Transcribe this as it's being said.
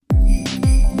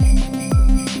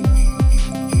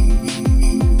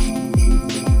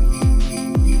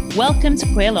Welcome to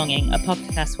Queer Longing, a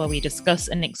podcast where we discuss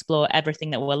and explore everything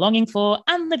that we're longing for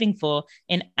and living for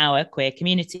in our queer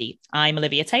community. I'm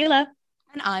Olivia Taylor.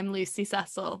 And I'm Lucy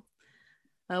Cecil.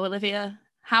 Oh, Olivia,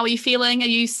 how are you feeling? Are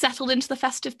you settled into the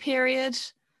festive period?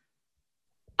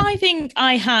 I think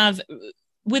I have,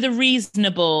 with a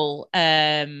reasonable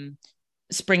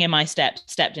spring in my step,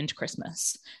 stepped into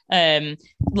Christmas.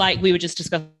 Like we were just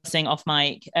discussing off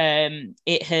mic,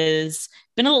 it has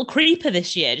been a little creeper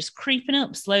this year, just creeping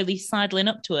up, slowly sidling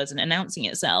up to us and announcing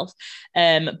itself.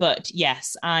 But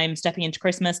yes, I'm stepping into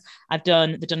Christmas. I've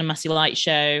done the Dun and Massey Light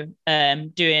show,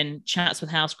 doing chats with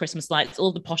house, Christmas lights,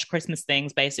 all the posh Christmas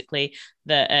things basically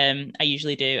that I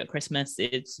usually do at Christmas.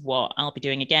 It's what I'll be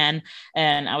doing again.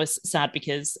 And I was sad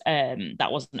because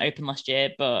that wasn't open last year,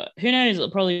 but who knows, it'll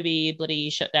probably be bloody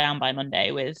shut down by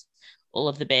Monday with all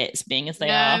of the bits being as they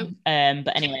are.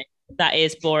 But anyway, that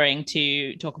is boring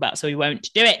to talk about, so we won't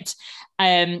do it.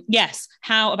 Yes,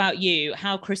 how about you?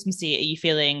 How Christmassy are you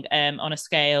feeling on a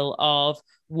scale of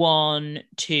 1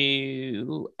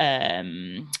 to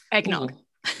eggnog?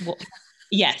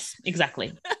 Yes,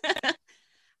 exactly. I've never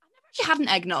actually had an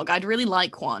eggnog. I'd really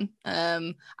like one.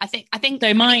 I think so.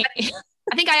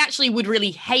 I think I actually would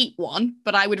really hate one,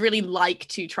 but I would really like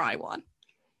to try one.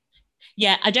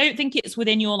 Yeah, I don't think it's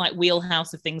within your like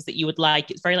wheelhouse of things that you would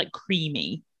like. It's very like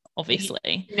creamy,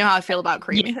 obviously. You know how I feel about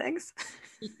creamy things.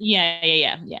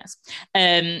 Yes.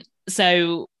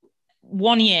 So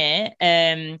one year,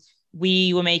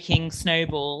 we were making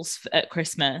snowballs at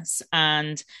Christmas,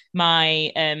 and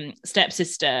my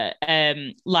stepsister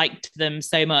liked them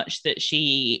so much that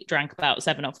she drank about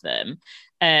 7 of them.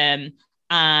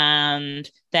 And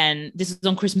then this was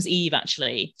on Christmas Eve,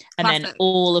 actually, and Classic. Then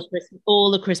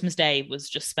all of Christmas Day was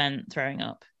just spent throwing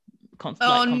up.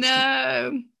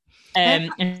 No!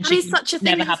 And that is such a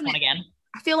thing. Never have one again.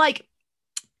 I feel like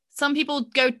some people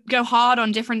go hard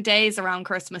on different days around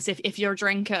Christmas if you're a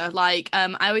drinker. Like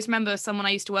I always remember someone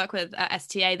I used to work with at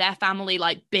STA, their family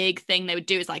like big thing they would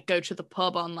do is like go to the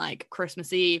pub on like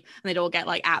Christmas Eve, and they'd all get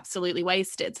like absolutely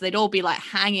wasted. So they'd all be like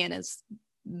hanging as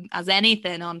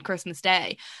anything on Christmas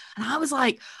Day, and I was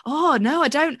like, oh no, I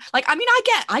don't like. I mean,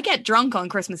 I get drunk on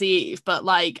Christmas Eve, but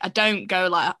like I don't go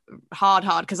like hard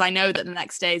because I know that the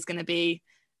next day is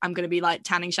I'm gonna be like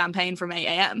tanning champagne from 8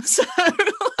 a.m. So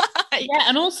like, yeah,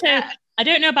 and also I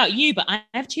don't know about you, but I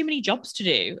have too many jobs to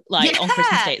do. Like on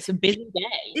Christmas Day, it's a busy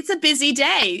day. It's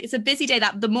a busy day.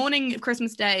 That the morning of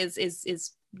Christmas Day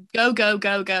is go,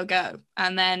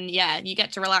 and then you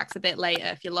get to relax a bit later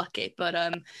if you're lucky. But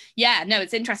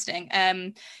it's interesting.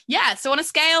 So on a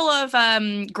scale of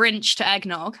Grinch to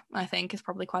eggnog, I think is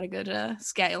probably quite a good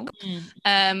scale.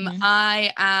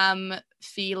 I am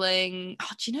feeling,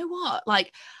 do you know what,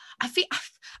 like I'm feeling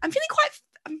quite,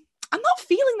 I'm not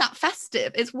feeling that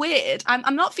festive. It's weird.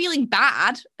 I'm not feeling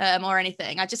bad or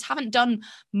anything. I just haven't done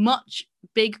much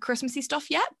big Christmassy stuff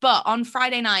yet. But on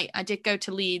Friday night, I did go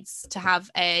to Leeds to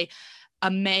have a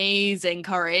amazing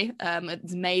curry, an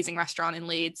amazing restaurant in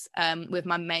Leeds with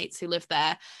my mates who live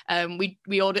there.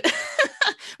 We ordered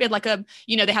we had like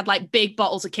they had like big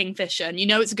bottles of Kingfisher, and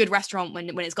it's a good restaurant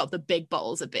when it's got the big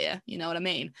bottles of beer, you know what I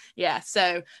mean? Yeah,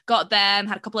 so got them,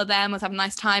 had a couple of them, was having a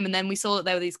nice time, and then we saw that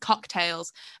there were these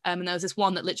cocktails, and there was this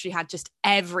one that literally had just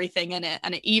everything in it,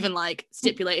 and it even like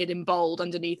stipulated in bold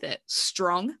underneath it,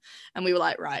 strong, and we were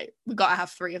like, right, we've got to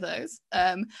have 3 of those.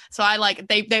 So I like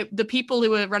the people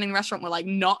who were running the restaurant were like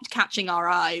not catching our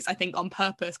eyes, I think on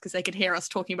purpose, because they could hear us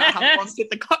talking about how we wanted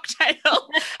the cocktail,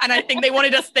 and I think they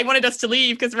wanted us to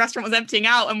leave because the restaurant was emptying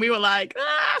out, and we were like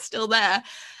still there.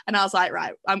 And I was like,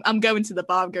 right, I'm going to the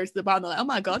bar. And they're like, oh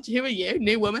my god, who are you,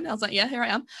 new woman? I was like, yeah, here I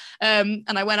am.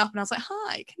 And I went up and I was like,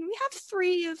 hi, can we have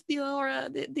 3 of your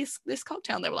this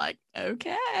cocktail? And they were like,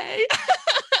 okay.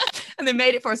 And they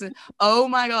made it for us, and oh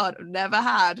my god, I've never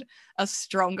had a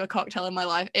stronger cocktail in my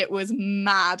life. It was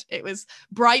mad. It was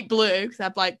bright blue because I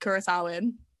had like curacao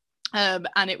in,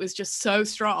 and it was just so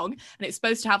strong, and it's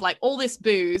supposed to have like all this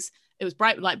booze. It was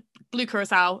bright like blue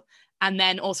curacao, and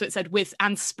then also it said with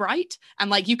and Sprite, and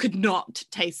like you could not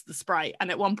taste the Sprite. And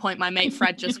at one point my mate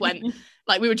Fred just went,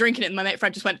 like we were drinking it, and my mate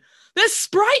Fred just went, there's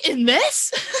Sprite in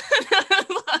this.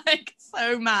 Like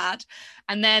so mad.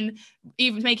 And then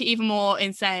even make it even more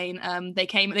insane, they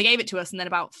gave it to us, and then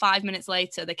about 5 minutes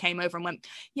later they came over and went,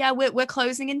 yeah, we're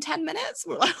closing in 10 minutes.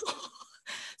 We're like, oh.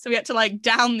 So we had to like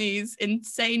down these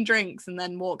insane drinks and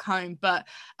then walk home. But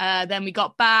then we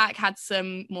got back, had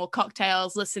some more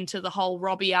cocktails, listened to the whole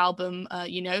Robbie album,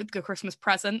 the Christmas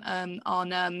present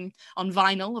on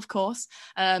vinyl, of course.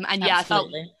 And yeah, I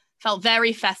felt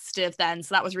very festive then,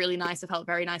 so that was really nice. It felt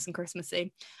very nice and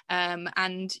Christmassy.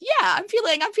 And yeah, I'm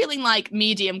feeling like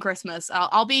medium Christmas.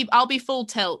 I'll be full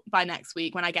tilt by next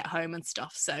week when I get home and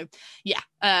stuff. So yeah,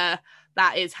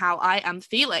 that is how I am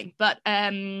feeling. But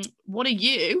what are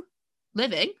you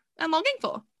living and longing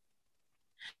for?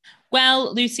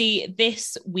 Well, Lucy,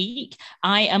 this week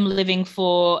I am living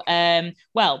for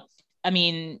well, I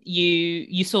mean,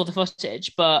 you saw the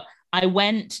footage, but I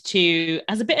went to,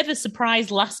 as a bit of a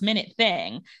surprise last minute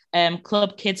thing,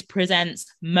 Club Kids Presents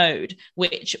Mode,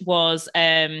 which was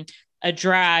a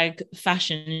drag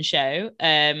fashion show,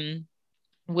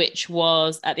 which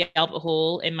was at the Albert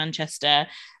Hall in Manchester.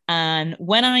 And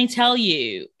when I tell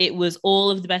you it was all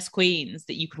of the best queens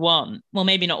that you could want, well,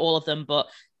 maybe not all of them, but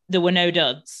there were no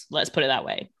duds, let's put it that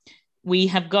way. We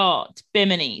have got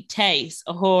Bimini, Tayce,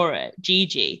 Ahura,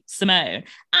 Gigi, Simone,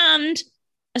 and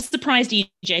a surprise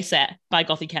DJ set by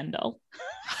Gothy Kendall.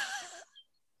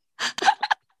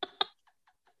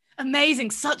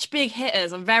 Amazing. Such big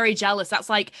hitters. I'm very jealous. That's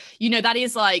like, that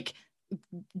is like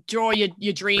draw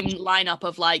your dream lineup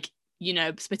of like,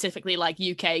 specifically like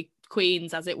UK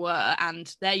queens, as it were.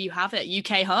 And there you have it.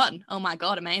 UK Hun. Oh my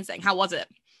God, amazing. How was it?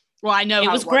 Well, I know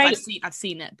it was great. I've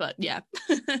seen it, but yeah.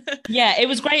 Yeah, it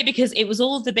was great because it was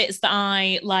all of the bits that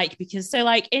I like, because so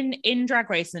like in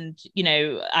Drag Race, and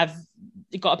I've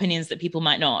got opinions that people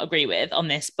might not agree with on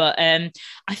this, but I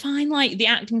find like the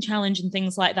acting challenge and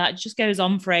things like that just goes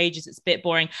on for ages. It's a bit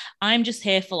boring. I'm just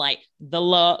here for like the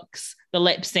looks, the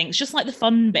lip syncs, just like the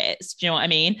fun bits. Do you know what I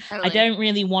mean? Totally. I don't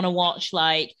really want to watch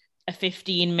like a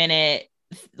 15-minute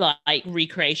like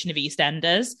recreation of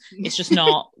EastEnders. It's just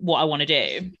not what I want to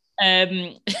do.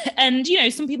 And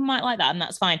some people might like that, and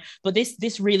that's fine, but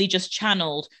this really just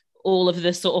channeled all of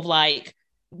the sort of like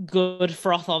good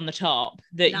froth on the top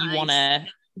that you want to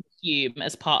consume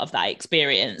as part of that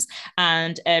experience.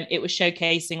 And it was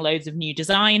showcasing loads of new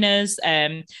designers,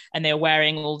 and they were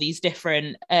wearing all these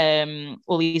different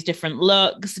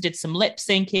looks, did some lip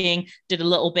syncing, did a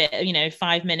little bit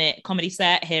 5-minute comedy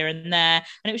set here and there,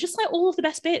 and it was just like all of the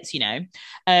best bits.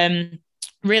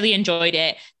 Really enjoyed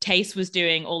it. Tayce was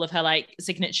doing all of her like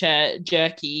signature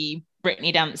jerky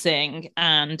Britney dancing,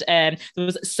 and there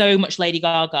was so much Lady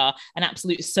Gaga, an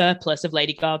absolute surplus of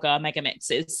Lady Gaga mega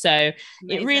mixes. So amazing.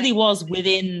 It really was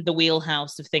within the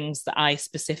wheelhouse of things that I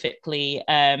specifically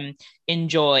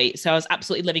enjoy. So I was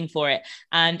absolutely living for it.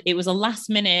 And it was a last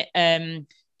minute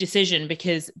decision,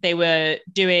 because they were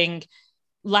doing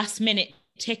last minute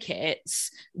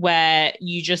tickets where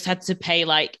you just had to pay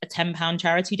like a £10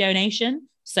 charity donation.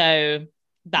 So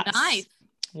that's nice.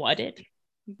 What I did.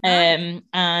 Nice.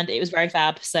 And it was very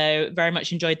fab. So very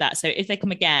much enjoyed that. So if they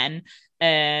come again,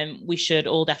 we should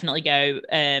all definitely go.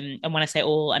 And when I say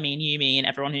all, I mean you, me, and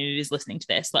everyone who is listening to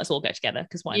this. Let's all go together,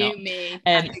 because why not? You, me,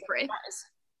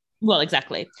 well,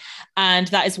 exactly. And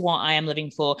that is what I am living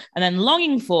for. And then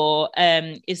longing for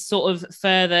is sort of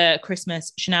further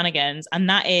Christmas shenanigans. And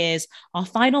that is our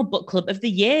final book club of the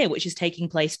year, which is taking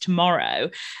place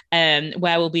tomorrow, where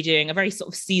we'll be doing a very sort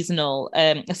of seasonal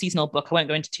book. I won't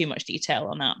go into too much detail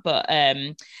on that, but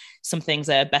some things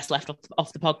are best left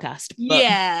off the podcast. But,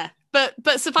 yeah.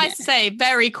 But suffice to say,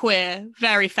 very queer,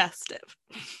 very festive.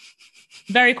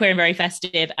 Very queer and very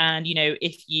festive. And,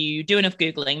 if you do enough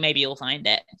Googling, maybe you'll find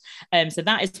it. So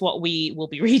that is what we will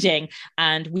be reading.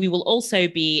 And we will also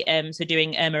be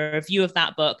doing a review of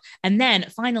that book. And then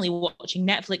finally watching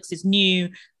Netflix's new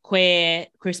queer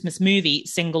Christmas movie,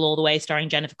 Single All the Way, starring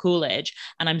Jennifer Coolidge.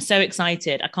 And I'm so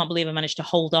excited. I can't believe I managed to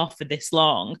hold off for this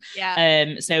long.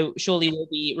 Yeah. So surely we'll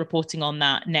be reporting on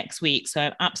that next week. So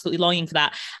I'm absolutely longing for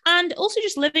that. And also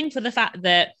just living for the fact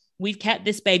that we've kept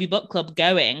this baby book club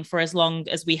going for as long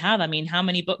as we have. I mean, how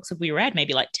many books have we read?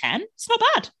 Maybe like 10? It's not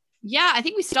bad. Yeah, I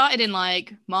think we started in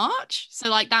like March. So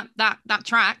like that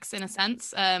tracks in a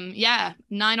sense. 9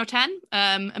 or 10.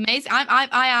 Amazing. I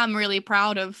am really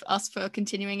proud of us for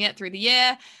continuing it through the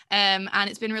year. And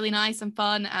it's been really nice and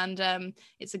fun. And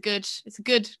it's a good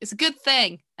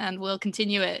thing. And we'll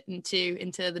continue it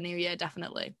into the new year,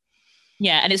 definitely.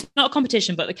 Yeah, and it's not a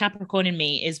competition, but the Capricorn in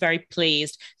me is very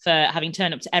pleased for having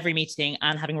turned up to every meeting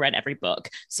and having read every book.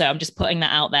 So I'm just putting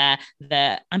that out there,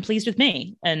 that I'm pleased with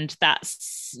me. And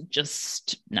that's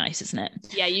just nice, isn't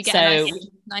it? Yeah, you get a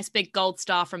nice big gold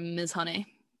star from Ms. Honey.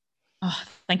 Oh,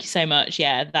 thank you so much.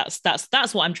 Yeah,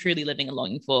 that's what I'm truly living and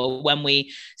longing for. When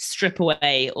we strip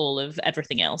away all of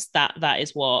everything else, that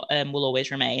is what will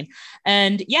always remain.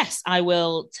 And yes, I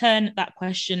will turn that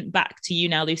question back to you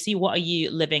now, Lucy. What are you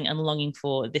living and longing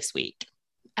for this week?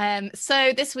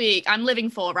 So this week I'm living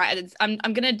for, right, it's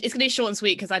gonna be short and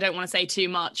sweet because I don't want to say too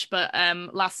much, but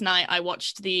last night I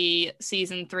watched the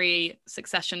season 3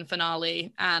 Succession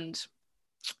finale, and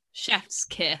chef's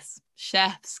kiss,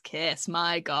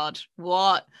 my God,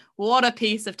 what a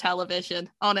piece of television,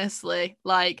 honestly.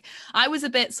 Like, I was a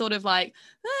bit sort of like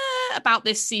about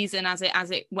this season as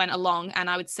it went along, and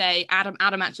I would say Adam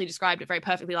actually described it very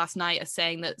perfectly last night as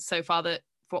saying that so far that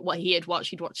for what he'd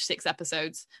watched 6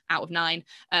 episodes out of 9,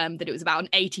 that it was about an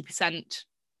 80%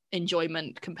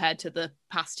 enjoyment compared to the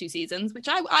past 2 seasons, which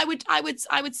I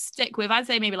would stick with. I'd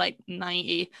say maybe like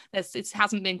 90. It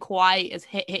hasn't been quite as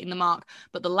hitting the mark,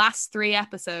 but the last 3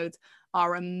 episodes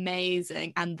are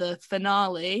amazing, and the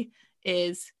finale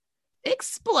is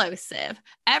explosive.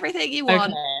 Everything you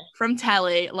want from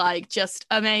telly, like just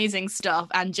amazing stuff,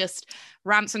 and just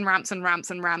ramps and ramps and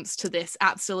ramps and ramps to this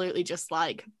absolutely just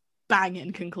like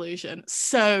banging conclusion.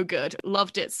 So good.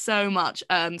 Loved it so much.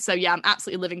 So yeah, I'm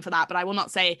absolutely living for that, but I will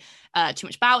not say too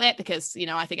much about it because, you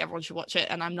know, I think everyone should watch it,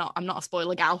 and I'm not a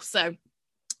spoiler gal. So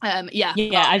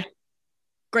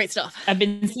great stuff. I've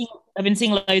been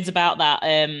seeing loads about that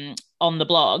on the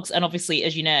blogs, and obviously,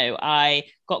 as you know, I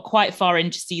got quite far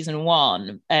into season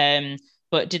 1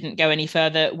 but didn't go any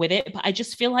further with it. But I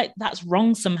just feel like that's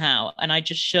wrong somehow, and I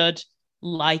just should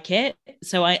like it.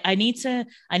 So I need to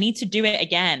do it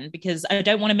again, because I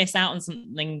don't want to miss out on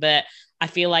something that I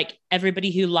feel like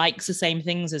everybody who likes the same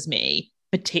things as me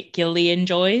particularly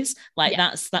enjoys. Like,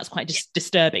 that's quite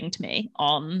disturbing to me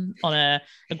on a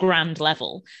grand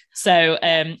level. So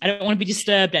I don't want to be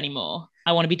disturbed anymore.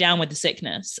 I want to be down with the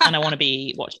sickness, and I want to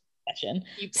be watching session.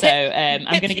 I'm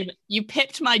going to give it. You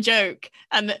pipped my joke,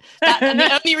 and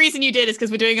the only reason you did is because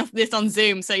we're doing this on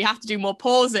Zoom, so you have to do more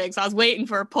pausing. So I was waiting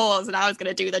for a pause, and I was going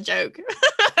to do the joke.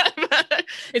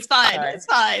 It's fine. Right. It's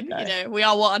fine. Right. You know, we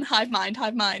are one. Hive mind. But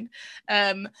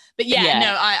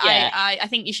I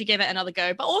think you should give it another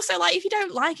go. But also, like, if you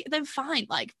don't like it, then fine.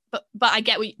 Like, but I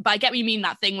get what you mean.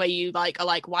 That thing where you like are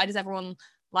like, why does everyone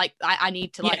like? I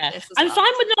need to like this. I'm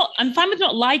fine with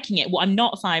not liking it. What I'm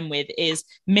not fine with is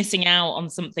missing out on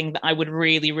something that I would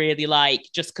really, really like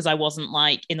just because I wasn't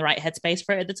like in the right headspace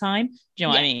for it at the time. Do you know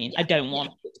what I mean? I don't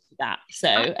want that. So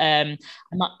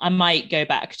I might go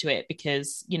back to it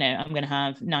because, you know, I'm going to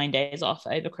have 9 days off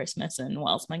over Christmas, and what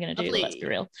else am I going to do? Lovely. Let's be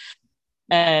real.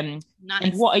 Nice.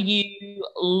 And what are you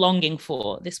longing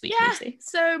for this week, Lucy?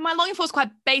 So my longing for is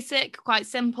quite basic, quite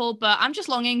simple, but I'm just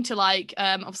longing to like,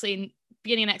 obviously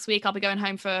beginning of next week I'll be going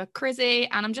home for Crizzy,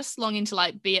 and I'm just longing to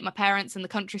like be at my parents in the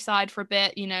countryside for a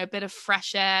bit, you know, a bit of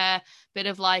fresh air, a bit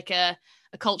of like a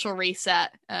cultural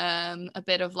reset, a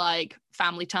bit of like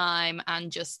family time,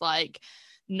 and just like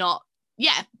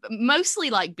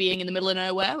mostly like being in the middle of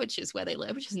nowhere, which is where they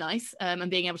live, which is nice, and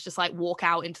being able to just like walk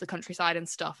out into the countryside and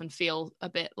stuff and feel a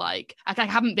bit like I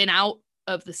haven't been out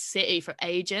of the city for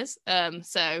ages,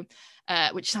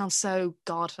 which sounds so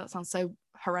that sounds so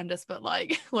horrendous, but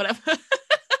like whatever.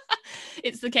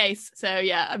 It's the case. So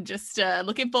yeah, I'm just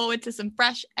looking forward to some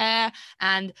fresh air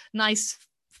and nice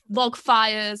log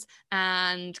fires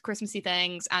and Christmassy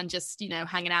things, and just, you know,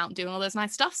 hanging out and doing all those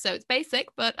nice stuff. So it's basic,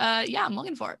 but I'm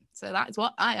longing for it. So that is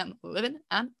what I am living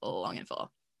and longing for.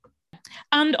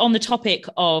 And on the topic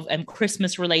of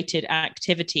Christmas related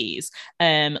activities,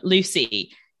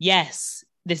 Lucy, yes,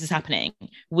 this is happening.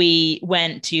 We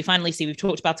went to finally see, we've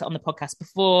talked about it on the podcast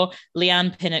before,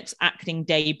 Leanne Pinnock's acting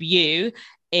debut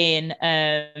in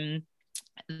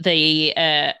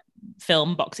the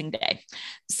film Boxing Day.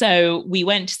 So we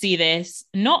went to see this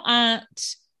not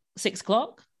at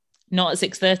 6:00, not at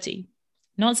 6:30,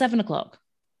 not at 7:00.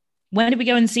 When did we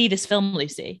go and see this film,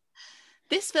 Lucy?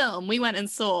 This film we went and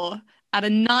saw at a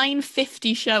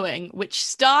 9:50 showing, which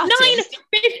started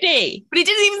 9:50, but it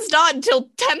didn't even start until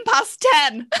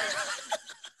 10:10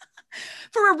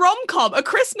 for a rom-com, a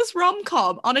Christmas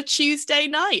rom-com on a Tuesday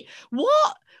night.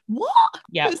 What?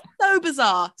 Yeah, it was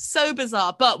so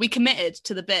bizarre, but we committed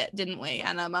to the bit, didn't we?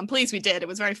 And I'm pleased we did. It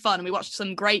was very fun, and we watched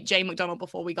some great Jane McDonald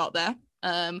before we got there.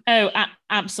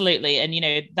 Absolutely. And, you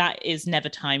know, that is never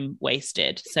time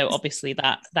wasted, so obviously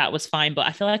that was fine. But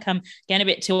I feel like I'm getting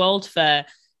a bit too old for,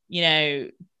 you know,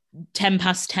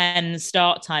 10:10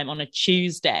 start time on a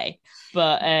Tuesday.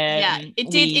 But it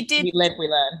did. We live, we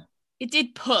learn. It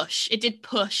did push at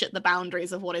the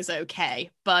boundaries of what is okay,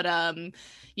 but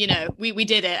you know, we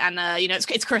did it, and you know,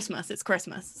 it's Christmas.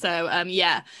 So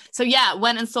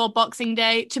went and saw Boxing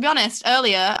Day. To be honest,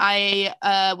 earlier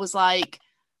I was like,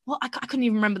 well, I couldn't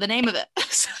even remember the name of it.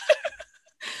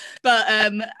 But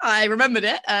I remembered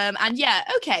it, and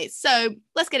okay, so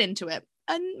let's get into it.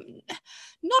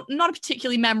 Not a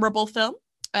particularly memorable film.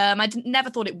 I never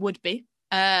thought it would be.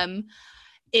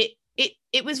 It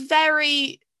it was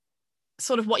very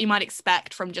sort of what you might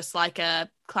expect from just like a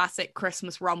classic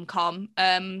Christmas rom-com.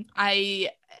 The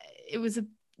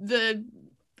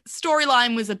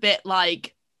storyline was a bit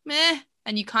like meh,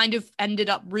 and you kind of ended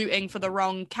up rooting for the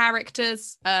wrong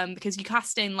characters, because you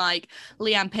cast in like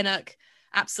Leanne Pinnock,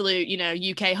 absolute,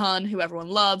 UK hun who everyone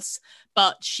loves,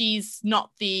 but she's not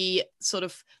the sort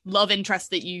of love interest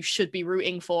that you should be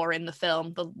rooting for in the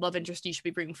film. The love interest you should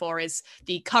be rooting for is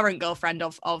the current girlfriend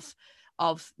of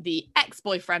the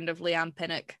ex-boyfriend of Leanne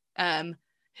Pinnock,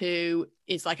 who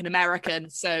is like an American,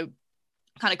 so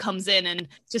kind of comes in and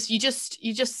you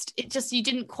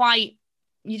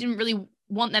didn't really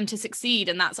want them to succeed,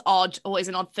 and that's always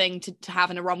an odd thing to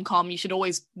have in a rom-com. You should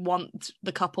always want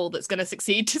the couple that's going to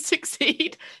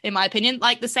succeed, in my opinion.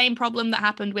 Like the same problem that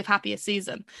happened with Happiest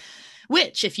Season,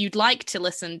 which, if you'd like to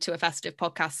listen to a festive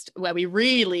podcast where we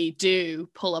really do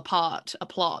pull apart a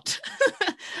plot,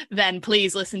 then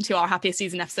please listen to our Happiest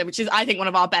Season episode, which is, I think, one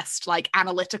of our best like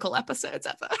analytical episodes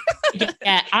ever.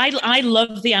 Yeah, I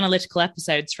love the analytical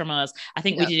episodes from us. I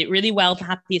think we did it really well for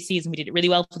Happiest Season. We did it really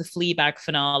well for the Fleabag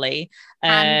finale.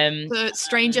 And the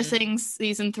Stranger Things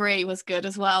season 3 was good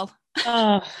as well.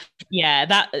 Oh yeah,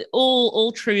 that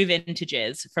all true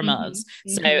vintages from us.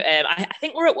 So I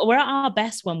think we're at our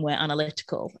best when we're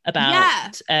analytical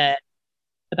about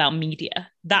media.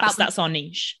 That's our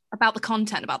niche. About the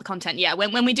content. Yeah,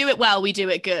 when we do it well, we do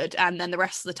it good, and then the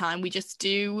rest of the time we just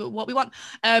do what we want.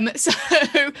 So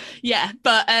yeah,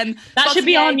 but that should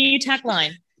be our new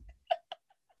tagline.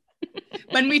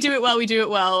 When we do it well, we do it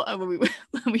well, and when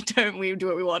we don't, we do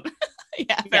what we want.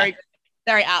 Yeah, very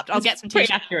very apt. I'll get some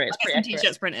t-shirts.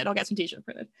 Printed. I'll get some t-shirts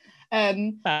printed.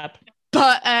 Fab.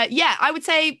 But I would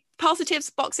say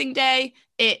positives. Boxing Day,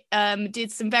 it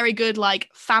did some very good like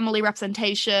family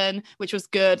representation, which was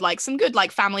good, like some good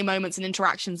like family moments and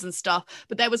interactions and stuff.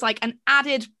 But there was like an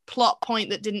added plot point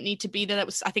that didn't need to be there, that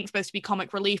was, I think, supposed to be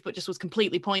comic relief, but just was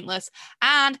completely pointless.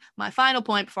 And my final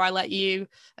point before I let you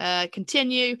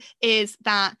continue is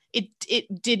that it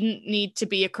didn't need to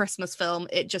be a Christmas film.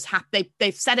 It just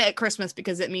they've set it at Christmas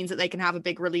because it means that they can have a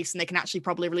big release and they can actually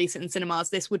probably release it in cinemas.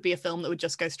 This would be a film that would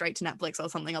just go straight to Netflix or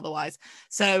something otherwise.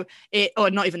 So or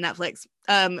not even Netflix.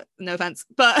 No offense,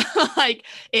 but like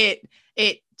it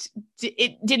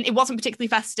wasn't particularly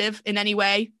festive in any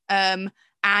way.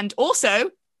 And also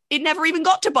it never even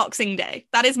got to Boxing Day.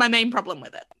 That is my main problem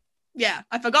with it. Yeah,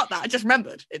 I forgot that. I just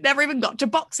remembered. It never even got to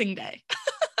Boxing Day.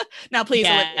 Now, please.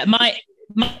 Yeah,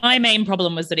 my main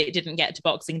problem was that it didn't get to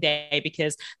Boxing Day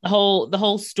because the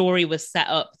whole story was set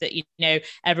up that,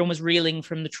 everyone was reeling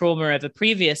from the trauma of a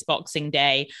previous Boxing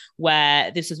Day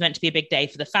where this was meant to be a big day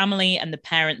for the family, and the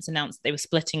parents announced they were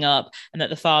splitting up and that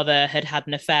the father had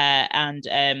an affair, and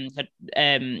the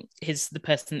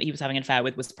person that he was having an affair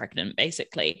with was pregnant,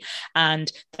 basically. And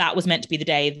that was meant to be the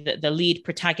day that the lead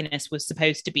protagonist was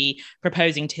supposed to be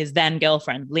proposing to his then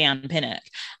girlfriend, Leanne Pinnock.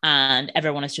 And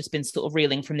everyone has just been sort of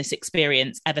reeling from this experience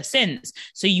ever since.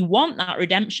 So you want that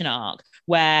redemption arc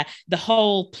where the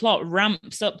whole plot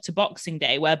ramps up to Boxing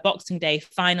Day, where Boxing Day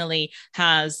finally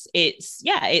has its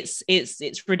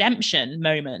redemption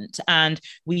moment, and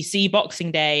we see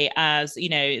Boxing Day as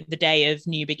the day of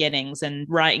new beginnings and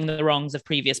righting the wrongs of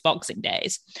previous Boxing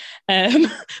Days.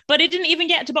 But it didn't even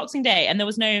get to Boxing Day, and there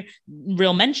was no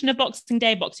real mention of Boxing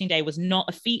Day. Boxing Day was not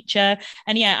a feature,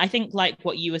 and I think like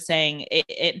what you were saying,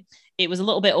 it was a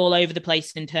little bit all over the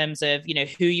place in terms of,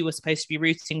 who you were supposed to be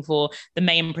rooting for. The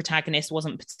main protagonist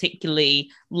wasn't particularly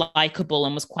likable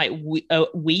and was quite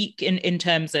weak in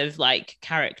terms of like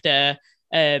character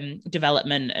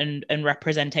development and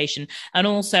representation. And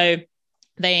also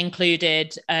they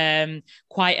included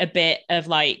quite a bit of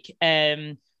like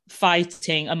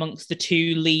fighting amongst the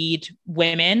two lead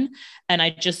women. And I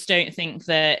just don't think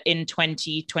that in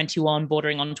 2021,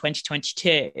 bordering on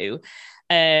 2022,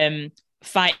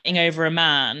 fighting over a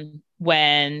man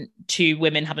when two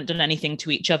women haven't done anything to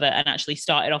each other and actually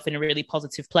started off in a really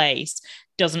positive place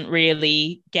doesn't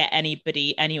really get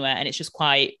anybody anywhere, and it's just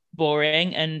quite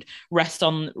boring and rests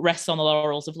on the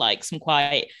laurels of like some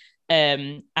quite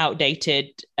outdated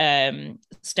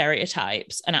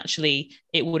stereotypes. And actually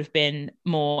it would have been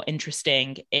more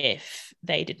interesting if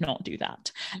they did not do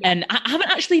that. And I haven't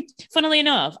actually, funnily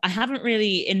enough, I haven't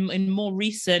really in more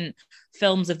recent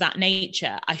films of that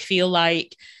nature, I feel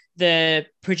like the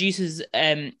producers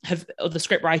or the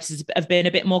script writers have been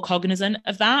a bit more cognizant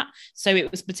of that. So it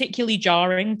was particularly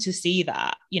jarring to see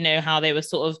that, how they were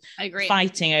sort of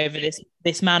fighting over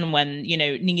this man when,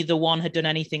 neither one had done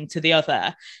anything to the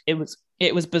other. It was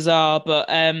bizarre, but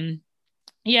I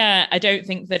don't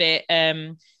think that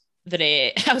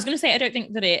I was going to say, I don't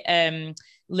think that it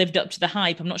lived up to the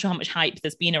hype. I'm not sure how much hype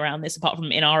there's been around this apart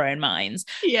from in our own minds.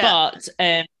 Yeah. But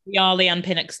we are Leanne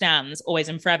Pinnock stans always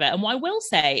and forever. And what I will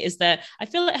say is that I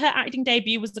feel that her acting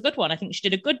debut was a good one. I think she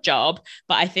did a good job,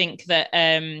 but I think that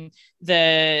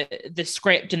the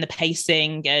script and the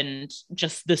pacing and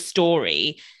just the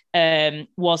story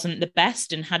wasn't the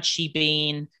best. And had she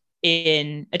been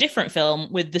in a different film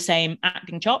with the same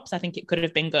acting chops, I think it could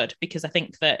have been good, because I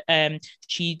think that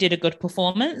she did a good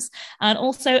performance, and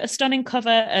also a stunning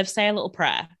cover of Say a Little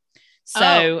Prayer.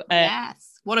 So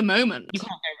yes, what a moment. You can't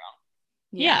go wrong.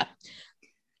 Yeah.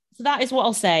 So that is what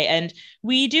I'll say. And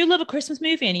we do love a Christmas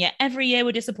movie, and yet every year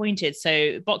we're disappointed.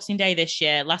 So Boxing Day this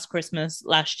year, Last Christmas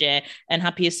last year, and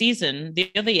Happiest Season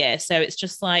the other year. So it's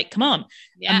just like, come on.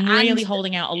 Yeah, I'm really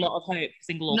holding out a lot of hope for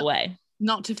Single All the Way.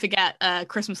 Not to forget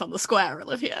Christmas on the Square,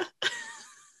 Olivia.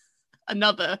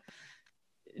 Another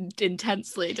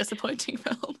intensely disappointing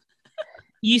film.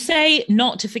 You say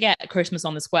not to forget Christmas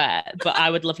on the Square, but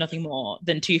I would love nothing more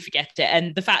than to forget it.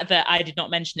 And the fact that I did not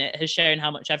mention it has shown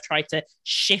how much I've tried to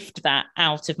shift that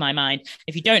out of my mind.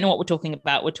 If you don't know what we're talking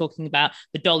about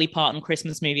the Dolly Parton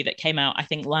Christmas movie that came out, I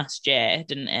think last year,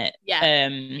 didn't it?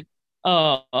 Yeah.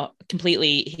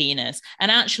 Completely heinous.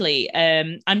 And actually,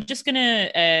 I'm just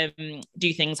gonna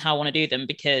do things how I want to do them,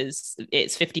 because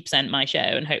it's 50% my show,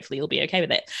 and hopefully you'll be okay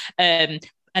with it.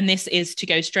 And this is to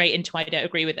go straight into I don't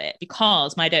agree with it,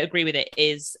 because my I don't agree with it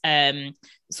is apropos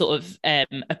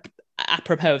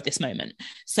of this moment.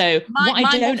 So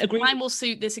mine will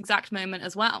suit this exact moment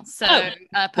as well. So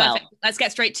perfect. Well, let's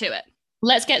get straight to it.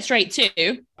 Let's get straight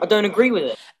to I don't agree with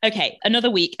it. Okay,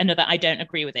 another week, another I don't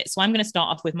agree with it. So I'm going to start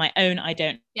off with my own I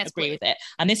don't agree with it.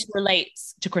 And this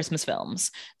relates to Christmas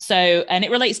films. So, and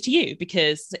it relates to you,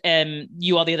 because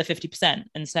you are the other 50%.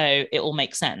 And so it all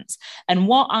makes sense. And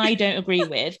what I don't agree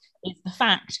with is the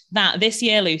fact that this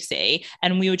year, Lucy,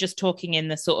 and we were just talking in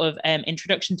the sort of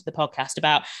introduction to the podcast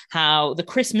about how the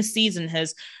Christmas season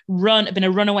has been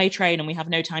a runaway train and we have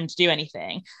no time to do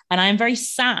anything. And I am very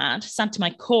sad to my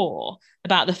core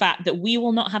about the fact that we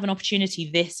will not have an opportunity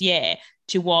this year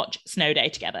to watch Snow Day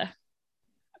together.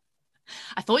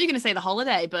 I thought you were going to say The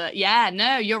Holiday, but yeah,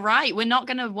 no, you're right. We're not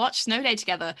going to watch Snow Day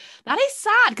together. That is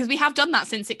sad, because we have done that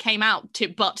since it came out,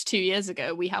 but 2 years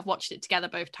ago. We have watched it together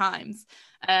both times.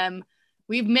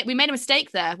 We made a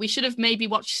mistake there. We should have maybe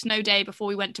watched Snow Day before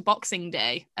we went to Boxing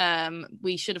Day.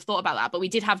 We should have thought about that, but we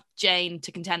did have Jane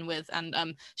to contend with, and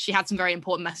she had some very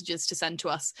important messages to send to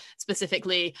us,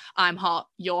 specifically, I'm hot,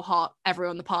 you're hot,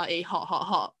 everyone in the party, hot, hot,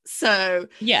 hot. So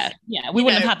yeah, we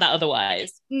wouldn't have had that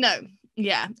otherwise. No,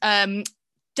 yeah.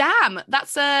 Damn,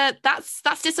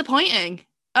 that's disappointing.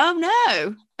 Oh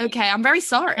no. Okay, I'm very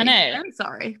sorry. I know. Very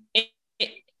sorry.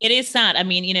 It is sad. I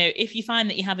mean, if you find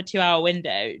that you have a 2-hour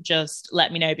window, just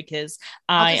let me know, because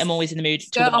I am always in the mood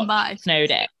to watch Snow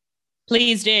Day.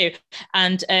 Please do.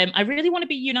 And I really want to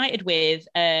be united with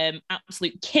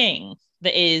absolute king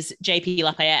that is JP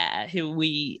Lapierre, who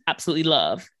we absolutely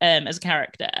love as a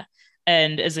character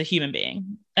and as a human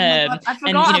being. I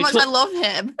forgot how much I love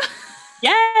him.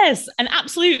 Yes, an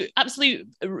absolute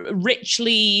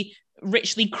richly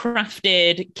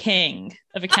crafted king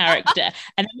of a character.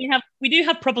 And then we do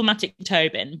have problematic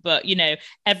Tobin, but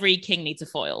every king needs a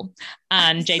foil,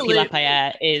 and Absolutely. JP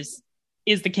Lapierre is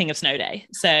the king of Snow Day.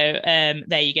 So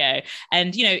there you go.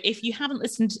 And if you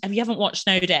haven't watched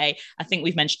Snow Day, I think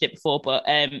we've mentioned it before, but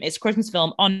it's a Christmas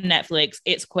film on Netflix.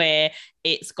 It's queer,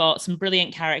 it's got some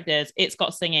brilliant characters, it's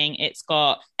got singing, it's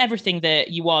got everything that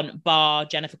you want bar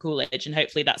Jennifer Coolidge, and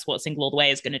hopefully that's what Single All the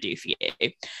Way is going to do for you.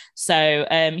 So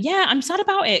I'm sad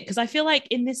about it, because I feel like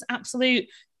in this absolute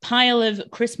pile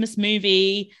of Christmas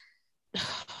movie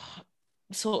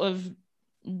sort of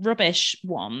rubbish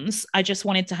ones, I just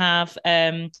wanted to have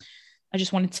that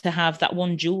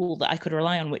one jewel that I could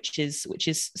rely on, which is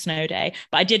Snow Day.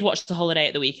 But I did watch The Holiday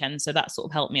at the weekend, so that sort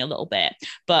of helped me a little bit.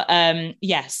 But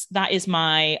yes, that is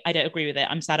my I don't agree with it.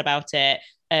 I'm sad about it.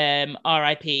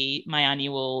 RIP my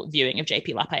annual viewing of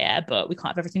JP Lapierre, but we can't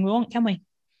have everything we want, can we?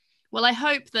 Well, I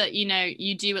hope that,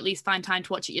 you do at least find time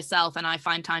to watch it yourself, and I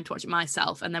find time to watch it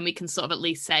myself, and then we can sort of at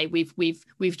least say we've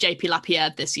JP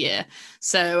Lapierre this year.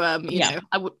 So, I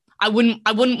wouldn't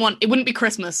want, it wouldn't be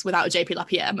Christmas without a JP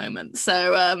Lapierre moment.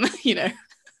 So,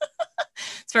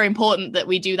 it's very important that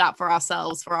we do that for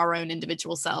ourselves, for our own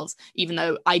individual selves, even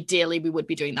though ideally we would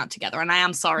be doing that together. And I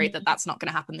am sorry that that's not going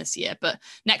to happen this year, but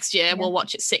next year we'll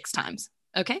watch it 6 times.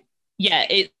 Okay. Yeah,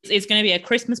 it's going to be a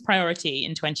Christmas priority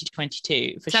in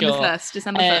 2022 for December sure. 1st,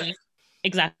 December 1st.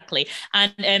 Exactly.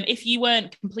 And if you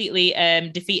weren't completely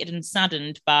defeated and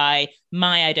saddened by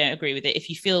my I don't agree with it, if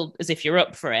you feel as if you're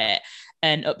up for it,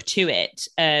 and up to it.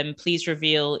 Please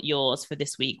reveal yours for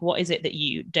this week. What is it that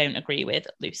you don't agree with,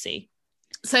 Lucy?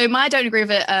 So my don't agree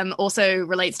with it also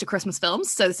relates to Christmas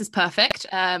films. So this is perfect,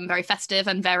 very festive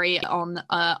and very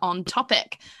on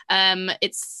topic.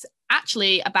 It's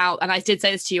actually about, and I did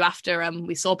say this to you after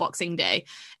we saw Boxing Day,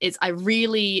 is I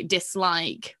really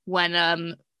dislike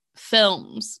when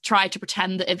films try to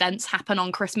pretend that events happen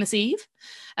on Christmas Eve.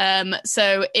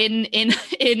 So in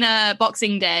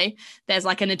Boxing Day, there's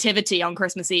like a nativity on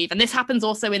Christmas Eve, and this happens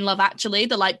also in Love Actually.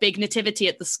 The like big nativity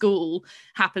at the school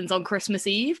happens on Christmas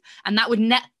Eve, and that would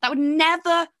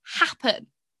never happen.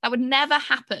 That would never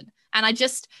happen. And I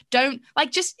just don't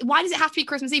like, just why does it have to be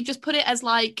Christmas Eve? Just put it as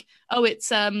like, oh, it's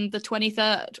the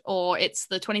 23rd or it's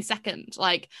the 22nd.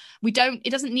 Like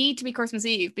it doesn't need to be Christmas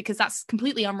Eve, because that's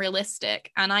completely unrealistic.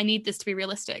 And I need this to be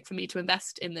realistic for me to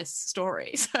invest in this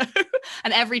story. So,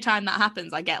 and every time that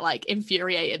happens, I get like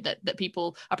infuriated that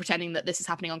people are pretending that this is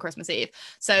happening on Christmas Eve.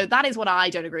 So that is what I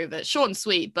don't agree with. It. Short and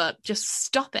sweet, but just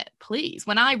stop it, please.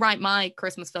 When I write my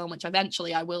Christmas film, which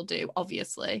eventually I will do,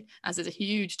 obviously, as is a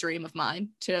huge dream of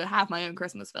mine to have my own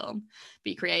Christmas film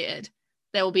be created,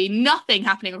 there will be nothing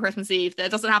happening on Christmas Eve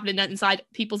that doesn't happen inside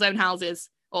people's own houses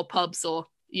or pubs or,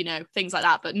 you know, things like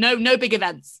that. But no big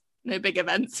events.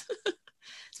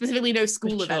 Specifically, no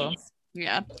school events.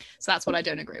 Yeah. So that's what I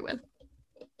don't agree with.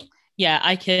 Yeah,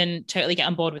 I can totally get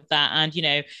on board with that. And, you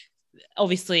know,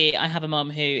 obviously I have a mum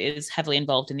who is heavily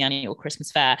involved in the annual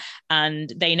Christmas fair,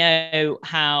 and they know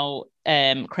how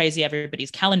crazy everybody's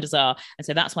calendars are. And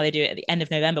so that's why they do it at the end of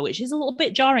November, which is a little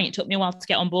bit jarring. It took me a while to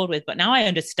get on board with, but now I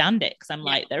understand it, because I'm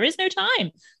like, there is no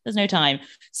time. There's no time.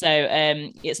 So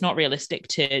it's not realistic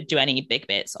to do any big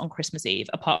bits on Christmas Eve,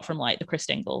 apart from like the Chris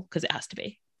Dingle, because it has to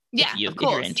be. Yeah, if of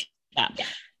course. you're into that.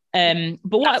 Yeah.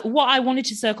 But what I wanted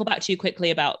to circle back to you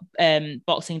quickly about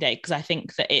Boxing Day, because I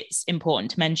think that it's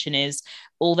important to mention, is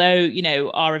although, you know,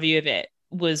 our review of it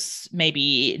was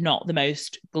maybe not the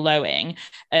most glowing,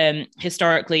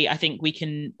 historically, I think we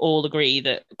can all agree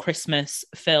that Christmas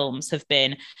films have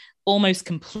been almost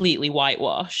completely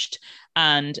whitewashed.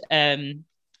 And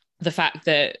the fact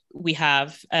that we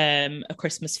have a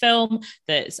Christmas film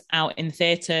that's out in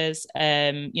theatres,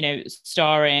 you know,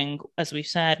 starring, as we've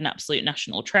said, an absolute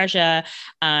national treasure,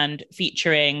 and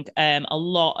featuring a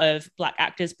lot of Black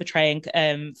actors portraying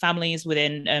families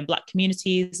within Black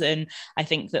communities. And I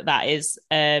think that is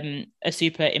a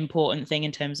super important thing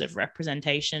in terms of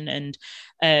representation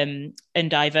and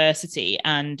diversity.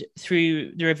 And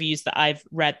through the reviews that I've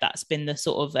read, that's been the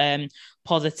sort of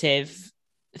positive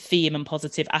theme and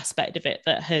positive aspect of it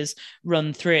that has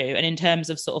run through. And in terms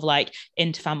of sort of like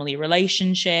interfamily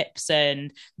relationships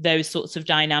and those sorts of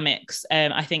dynamics,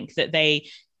 I think that they,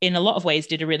 in a lot of ways,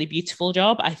 did a really beautiful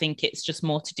job. I think it's just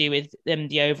more to do with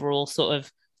the overall sort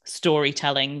of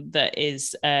storytelling that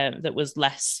was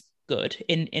less good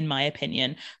in my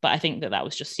opinion. But I think that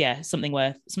was just something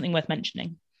worth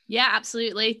mentioning. Yeah,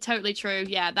 absolutely, totally true.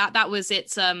 Yeah, that was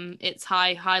its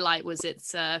highlight was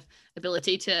its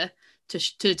ability to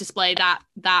display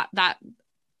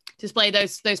display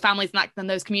those families and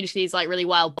those communities like really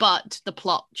well, but the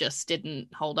plot just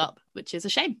didn't hold up, which is a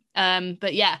shame.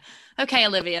 But yeah, okay,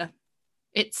 Olivia,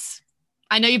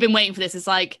 I know you've been waiting for this. It's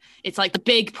like the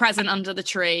big present under the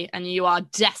tree, and you are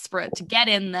desperate to get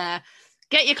in there,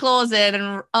 get your claws in,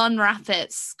 and unwrap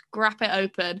it, scrap it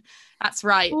open. That's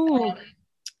right.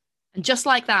 And just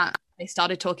like that, they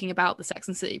started talking about the Sex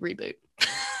and the City reboot.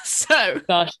 So,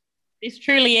 gosh. This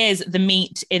truly is the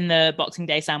meat in the Boxing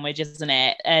Day sandwich, isn't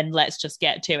it? And let's just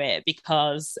get to it,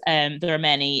 because there are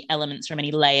many elements, there are many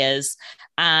layers,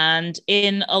 and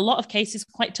in a lot of cases,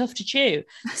 quite tough to chew.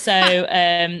 So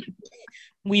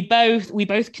we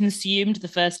both consumed the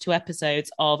first 2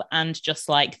 episodes of And Just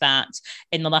Like That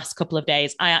in the last couple of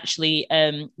days. I actually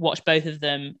watched both of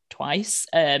them twice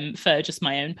for just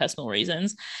my own personal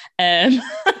reasons. There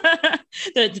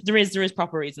is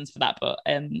proper reasons for that, but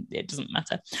it doesn't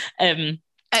matter.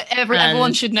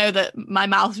 Everyone should know that my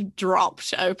mouth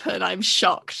dropped open. I'm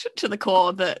shocked to the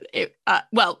core that it.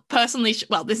 Personally,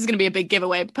 this is going to be a big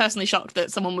giveaway. Personally shocked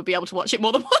that someone would be able to watch it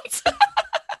more than once.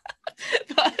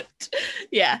 But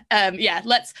yeah,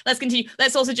 let's continue.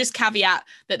 Let's also just caveat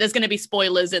that there's going to be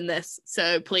spoilers in this,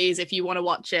 so please, if you want to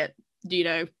watch it, you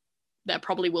know, there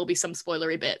probably will be some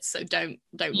spoilery bits, so don't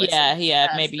listen.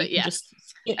 Maybe you can just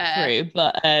skip through,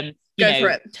 but go for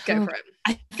it.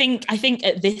 I think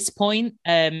at this point,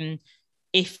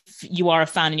 if you are a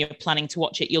fan and you're planning to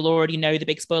watch it, you'll already know the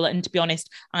big spoiler. And to be honest,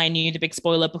 I knew the big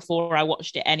spoiler before I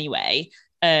watched it anyway,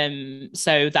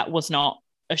 so that was not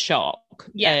a shock.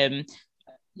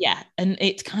 yeah, and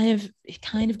it kind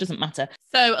of doesn't matter.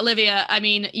 So, Olivia, I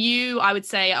mean, you, I would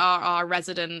say, are our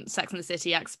resident Sex and the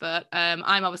City expert.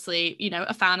 I'm obviously,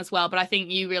 a fan as well, but I think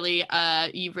you've really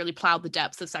plowed the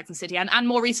depths of Sex and the City, and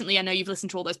more recently, I know you've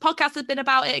listened to all those podcasts that have been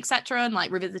about it, etc., and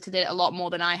like revisited it a lot more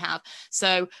than I have.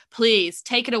 So, please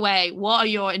take it away. What are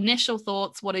your initial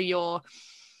thoughts? What are your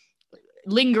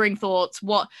lingering thoughts?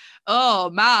 Oh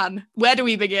man, where do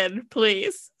we begin?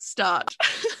 Please start.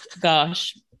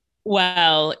 Gosh.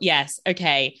 Well, yes.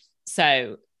 Okay.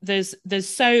 So there's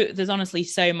honestly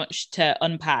so much to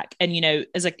unpack. And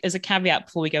as a caveat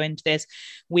before we go into this,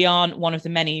 we aren't one of the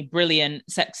many brilliant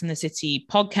Sex and the City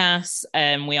podcasts.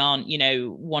 We aren't,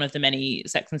 one of the many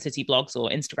Sex and the City blogs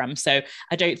or Instagrams. So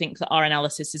I don't think that our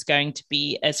analysis is going to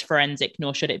be as forensic,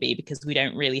 nor should it be, because we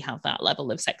don't really have that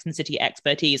level of Sex and the City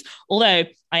expertise. Although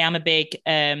I am a big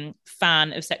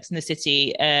fan of Sex and the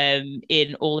City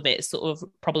in all of its sort of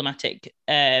problematic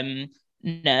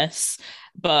ness,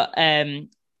 but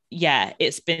yeah,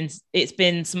 it's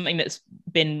been something that's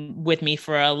been with me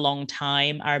for a long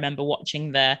time. I remember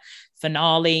watching the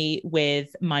finale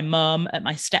with my mum at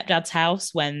my stepdad's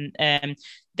house when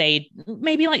they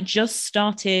maybe like just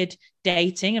started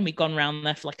dating, and we'd gone around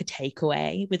there for like a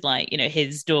takeaway with like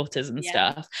his daughters and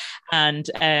stuff, and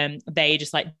they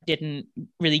just like didn't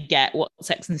really get what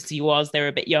Sex and the City was. They were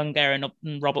a bit younger, and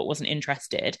Robert wasn't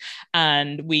interested,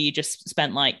 and we just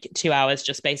spent like 2 hours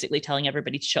just basically telling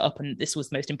everybody to shut up, and this was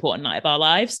the most important night of our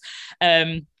lives.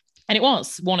 And it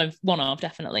was one of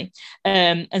definitely.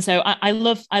 And so I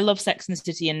love Sex and the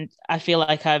City, and I feel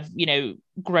like I've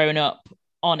grown up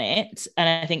on it. And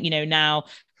I think now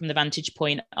from the vantage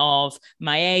point of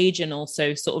my age, and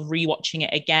also sort of rewatching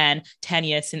it again 10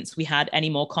 years since we had any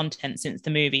more content since the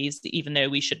movies, even though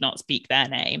we should not speak their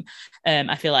name,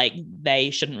 I feel like they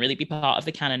shouldn't really be part of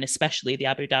the canon, especially the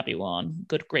Abu Dhabi one.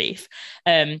 Good grief.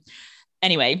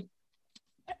 Anyway,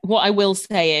 what I will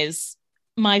say is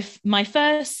my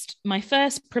first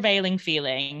prevailing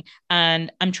feeling,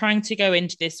 and I'm trying to go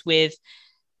into this with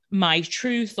my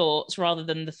true thoughts rather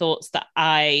than the thoughts that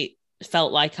I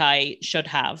felt like I should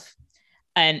have.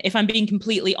 And if I'm being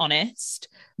completely honest,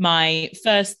 my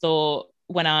first thought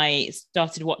when I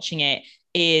started watching it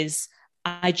is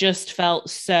I just felt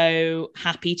so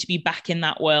happy to be back in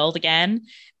that world again,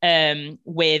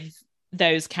 with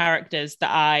those characters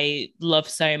that I love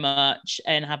so much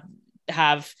and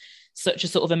have such a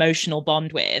sort of emotional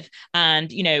bond with.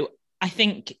 And I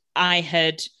think I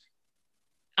had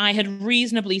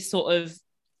reasonably sort of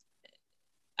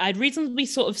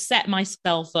set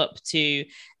myself up to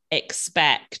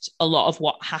expect a lot of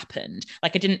what happened.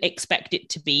 Like I didn't expect it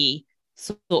to be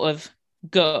sort of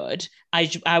good.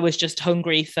 I was just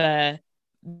hungry for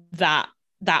that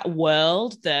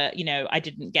world that I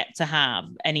didn't get to have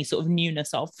any sort of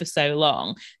newness of for so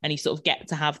long, and you sort of get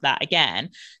to have that again.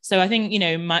 So I think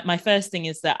my first thing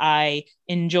is that I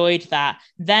enjoyed that.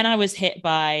 Then I was hit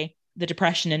by the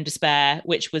depression and despair,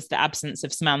 which was the absence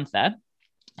of Samantha.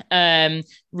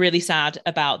 Really sad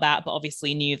about that, but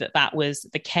obviously knew that was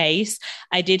the case.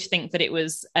 I did think that it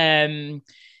was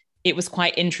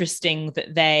quite interesting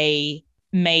that they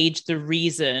made the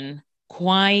reason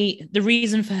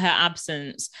for her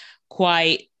absence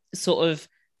quite sort of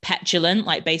petulant.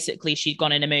 Like basically she'd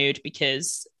gone in a mood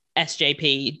because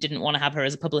SJP didn't want to have her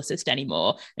as a publicist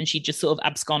anymore, and she just sort of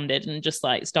absconded and just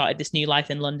like started this new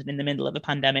life in London in the middle of a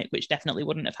pandemic, which definitely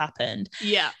wouldn't have happened.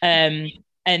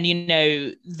 And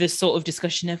the sort of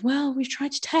discussion of, well, we've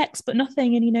tried to text but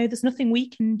nothing, and there's nothing we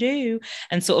can do,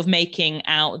 and sort of making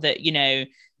out that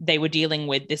they were dealing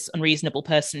with this unreasonable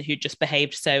person who just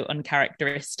behaved so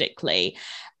uncharacteristically.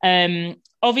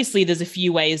 Obviously, there's a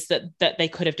few ways that they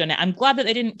could have done it. I'm glad that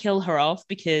they didn't kill her off,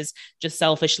 because just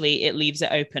selfishly, it leaves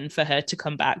it open for her to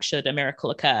come back should a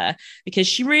miracle occur, because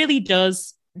she really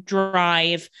does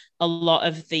drive a lot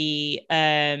of the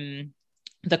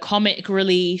comic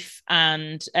relief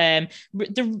and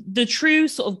the true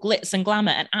sort of glitz and glamour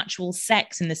and actual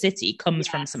sex in the city comes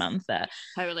from Samantha.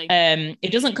 Totally.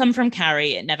 It doesn't come from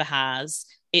Carrie. It never has.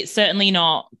 It's certainly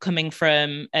not coming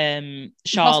from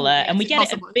Charlotte, and we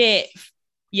get it a bit.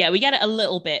 Yeah, we get it a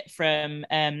little bit from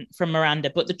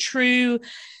Miranda, but the true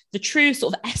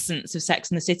sort of essence of Sex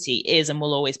and the City is and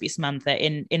will always be Samantha,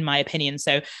 in my opinion.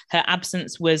 So her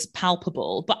absence was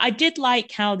palpable, but I did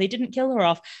like how they didn't kill her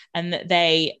off, and that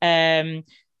they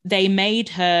made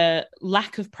her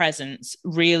lack of presence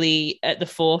really at the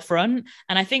forefront.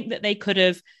 And I think that they could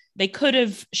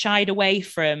have shied away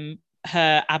from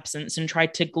her absence and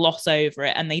tried to gloss over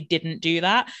it, and they didn't do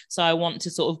that. So I want to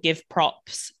sort of give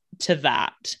props to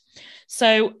that.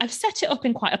 So I've set it up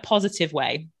in quite a positive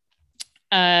way.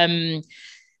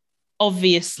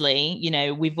 obviously, you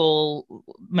know,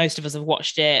 most of us have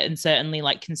watched it and certainly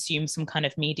like consumed some kind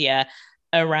of media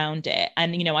around it.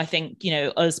 And, you know, I think, you know,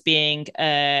 us being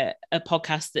a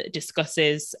podcast that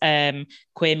discusses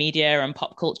queer media and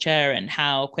pop culture and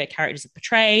how queer characters are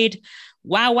portrayed,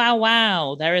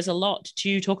 wow, there is a lot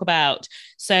to talk about.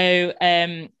 So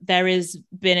there has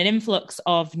been an influx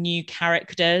of new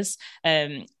characters.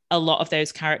 A lot of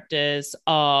those characters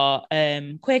are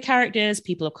queer characters,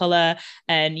 people of color,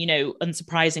 and, you know,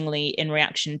 unsurprisingly, in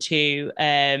reaction to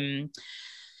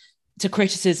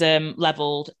criticism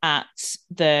leveled at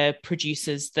the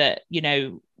producers that, you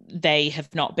know, they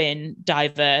have not been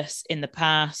diverse in the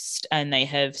past and they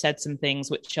have said some things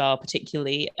which are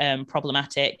particularly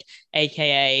problematic,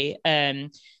 aka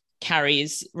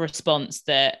Carrie's response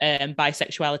that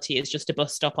bisexuality is just a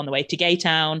bus stop on the way to Gay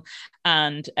Town,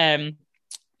 and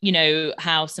you know,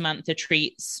 how Samantha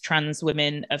treats trans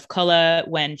women of color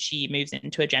when she moves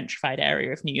into a gentrified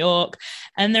area of New York.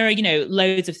 And there are, you know,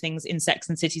 loads of things in Sex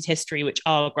and City's history which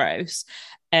are gross.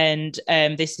 And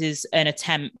this is an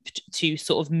attempt to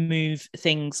sort of move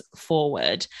things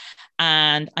forward.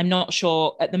 And I'm not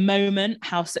sure at the moment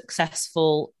how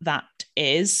successful that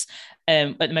is.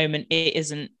 At the moment, it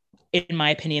isn't, in my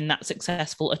opinion, that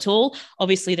successful at all.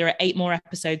 Obviously, there are 8 more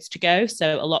episodes to go,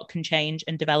 so a lot can change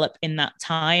and develop in that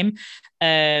time.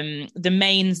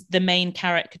 The main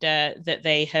character that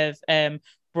they have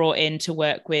brought in to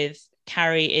work with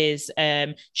Carrie is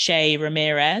Shay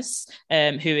Ramirez,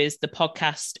 who is the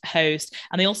podcast host.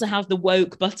 And they also have the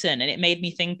woke button, and it made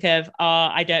me think of,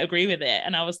 I don't agree with it.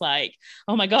 And I was like,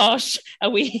 oh my gosh, are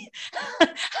we,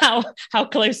 how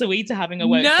close are we to having a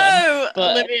woke button?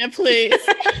 But... Olivia, please.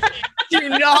 do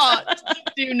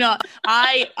not.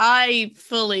 I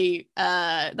fully,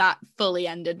 that fully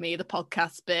ended me, the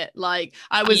podcast bit. Like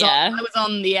I was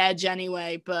on the edge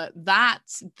anyway, but that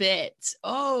bit,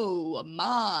 oh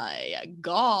my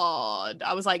God.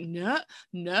 I was like, no.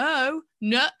 And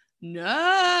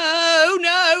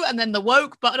then the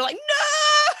woke button, like,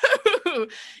 no.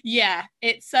 Yeah,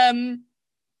 it's,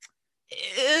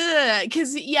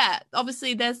 because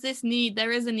obviously there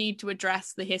is a need to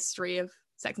address the history of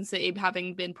Sex and City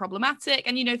having been problematic,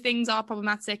 and, you know, things are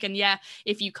problematic, and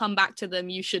if you come back to them,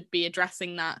 you should be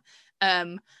addressing that.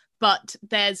 But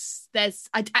I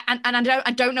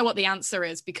don't know what the answer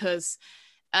is, because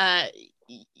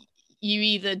you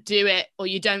either do it or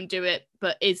you don't do it.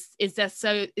 But is there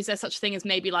such thing as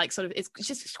maybe like sort of, it's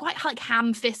just quite like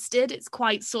ham-fisted. It's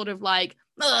quite sort of like,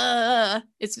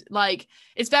 it's like,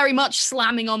 it's very much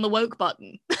slamming on the woke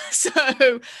button. So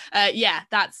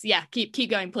keep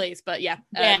going, please. But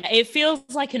it feels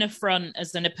like an affront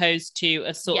as opposed to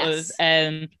a sort of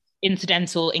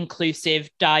incidental, inclusive,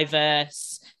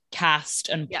 diverse cast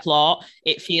and plot.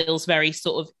 It feels very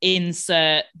sort of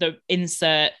insert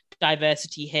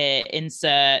diversity here,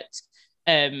 insert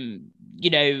you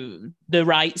know, the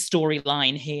right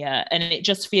storyline here. And it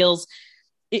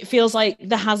feels like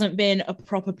there hasn't been a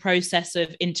proper process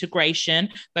of integration,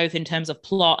 both in terms of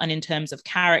plot and in terms of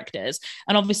characters.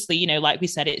 And obviously, you know, like we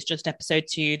said, it's just episode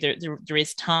 2. There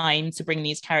is time to bring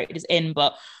these characters in.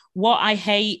 But what I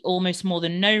hate almost more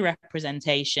than no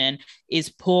representation is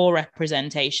poor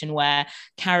representation, where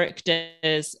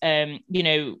characters, you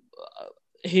know,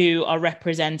 who are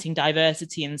representing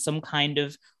diversity in some kind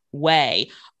of way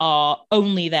are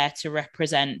only there to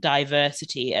represent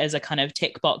diversity as a kind of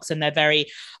tick box, and they're very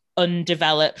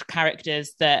undeveloped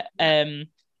characters that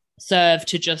serve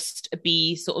to just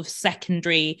be sort of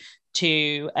secondary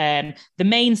to the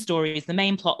main stories, the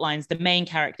main plot lines, the main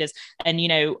characters. And, you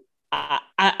know,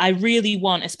 I really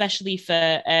want, especially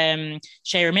for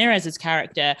Shay Ramirez's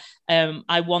character,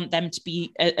 I want them to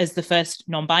be, as the first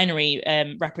non-binary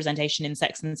representation in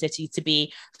Sex and the City, to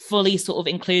be fully sort of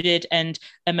included and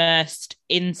immersed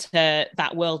into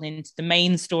that world, into the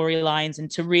main storylines,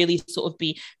 and to really sort of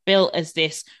be built as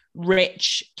this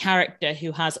rich character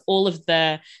who has all of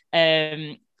the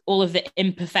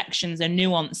imperfections and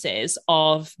nuances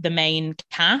of the main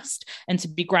cast, and to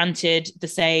be granted the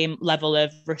same level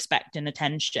of respect and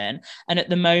attention. And at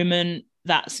the moment,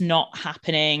 that's not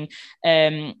happening,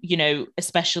 you know,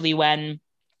 especially when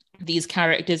these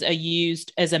characters are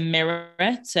used as a mirror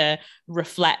to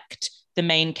reflect the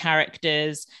main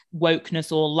character's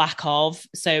wokeness or lack of.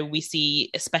 So we see,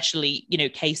 especially, you know,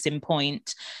 case in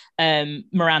point,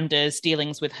 Miranda's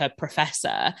dealings with her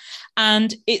professor.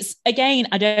 And it's, again,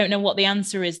 I don't know what the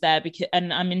answer is there, because,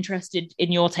 and I'm interested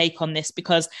in your take on this,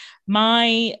 because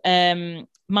my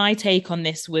take on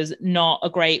this was not a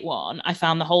great one. I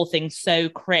found the whole thing so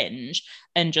cringe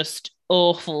and just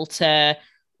awful to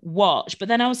watch. But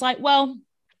then I was like, well,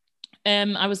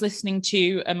 I was listening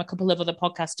to a couple of other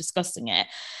podcasts discussing it,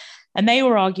 and they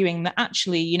were arguing that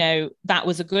actually, that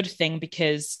was a good thing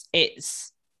because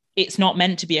it's not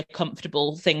meant to be a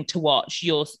comfortable thing to watch.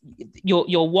 You're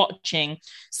watching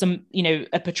some,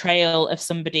 a portrayal of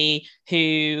somebody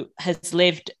who has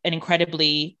lived an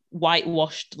incredibly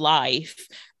whitewashed life,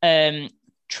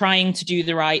 trying to do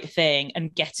the right thing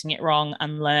and getting it wrong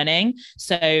and learning.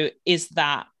 So is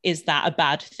that a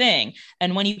bad thing?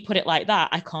 And when you put it like that,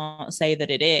 I can't say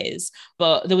that it is,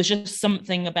 but there was just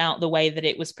something about the way that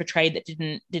it was portrayed that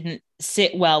didn't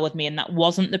sit well with me, and that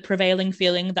wasn't the prevailing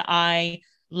feeling that I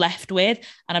left with.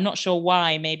 And I'm not sure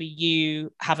why. Maybe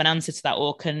you have an answer to that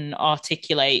or can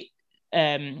articulate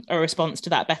a response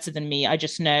to that better than me. I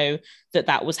just know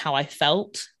that was how I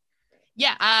felt.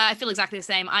 Yeah, I feel exactly the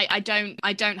same. I don't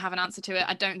have an answer to it.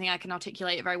 I don't think I can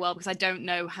articulate it very well because I don't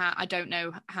know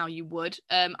how you would.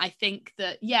 I think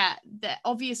that that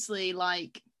obviously it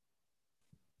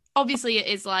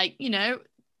is like,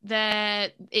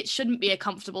 it shouldn't be a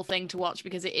comfortable thing to watch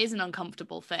because it is an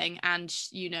uncomfortable thing, and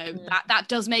that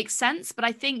does make sense. But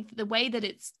I think the way that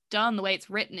it's done, the way it's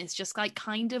written, is just like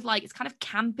kind of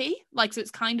campy. Like, so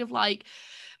it's kind of like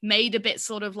made a bit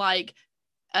sort of like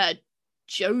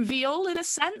jovial in a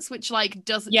sense, which like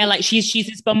doesn't. Yeah, like she's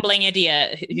this bumbling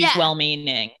idiot who's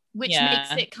well-meaning, which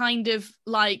makes it kind of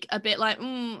like a bit like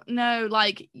no,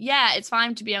 like it's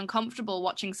fine to be uncomfortable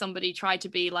watching somebody try to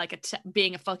be like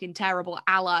being a fucking terrible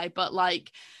ally, but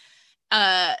like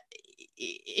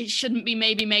it shouldn't be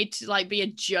maybe made to like be a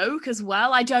joke as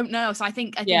well. I don't know. So I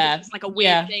think it's like a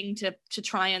weird thing to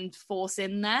try and force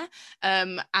in there,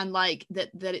 and like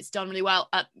that it's done really well.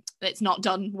 It's not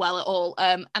done well at all.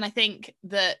 And I think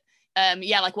that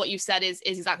like what you said is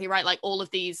exactly right. Like all of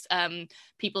these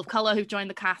people of color who've joined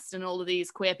the cast and all of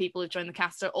these queer people who've joined the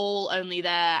cast are all only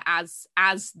there as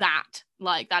that.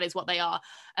 Like that is what they are.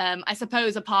 I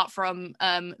suppose apart from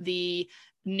the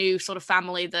new sort of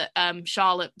family that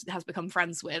Charlotte has become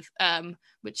friends with,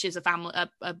 which is a family,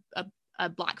 a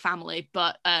black family,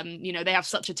 but they have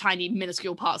such a tiny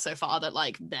minuscule part so far that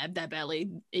like they're barely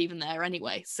even there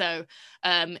anyway. So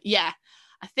I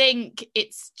think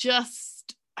it's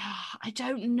just I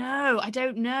don't know.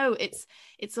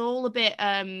 It's all a bit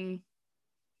I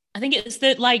think it's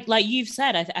the like you've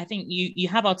said. I think you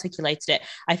have articulated it.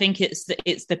 I think it's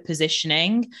the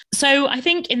positioning. So I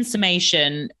think in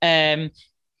summation,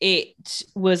 it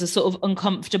was a sort of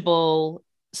uncomfortable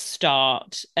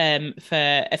start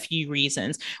for a few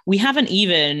reasons. We haven't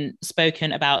even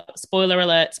spoken about spoiler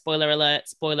alert,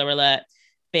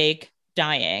 Big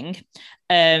dying.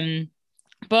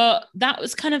 But that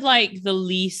was kind of like the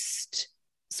least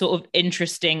sort of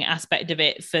interesting aspect of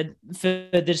it for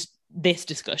this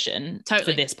discussion,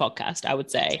 for this podcast, I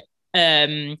would say.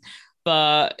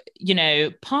 But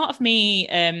part of me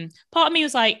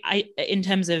was like, in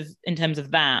terms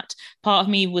of that, part of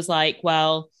me was like,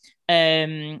 well,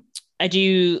 I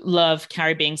do love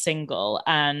Carrie being single,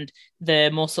 and the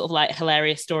more sort of like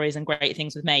hilarious stories and great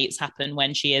things with mates happen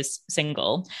when she is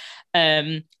single.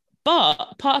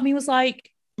 But part of me was like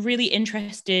really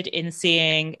interested in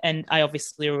seeing, and I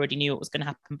obviously already knew what was going to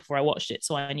happen before I watched it,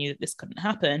 so I knew that this couldn't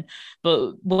happen.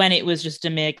 But when it was just a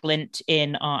mere glint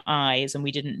in our eyes and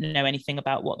we didn't know anything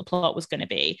about what the plot was going to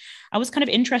be, I was kind of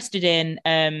interested in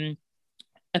a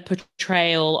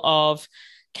portrayal of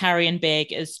Carrie and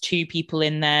Big as two people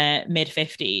in their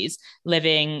mid-50s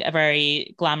living a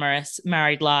very glamorous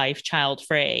married life,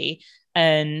 child-free,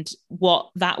 and what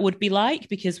that would be like,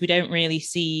 because we don't really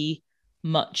see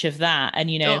much of that.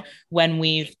 And when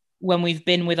we've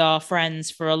been with our friends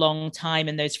for a long time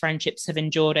and those friendships have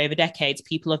endured over decades,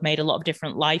 people have made a lot of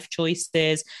different life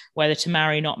choices, whether to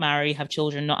marry, not marry, have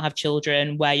children, not have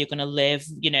children, where you're going to live,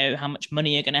 how much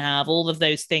money you're going to have, all of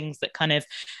those things that kind of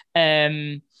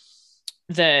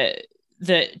that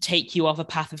take you off a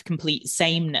path of complete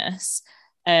sameness.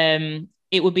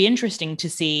 It would be interesting to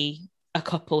see a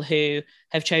couple who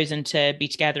have chosen to be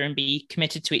together and be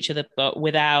committed to each other, but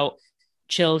without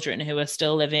children, who are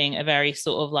still living a very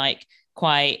sort of like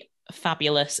quite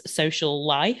fabulous social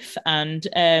life, and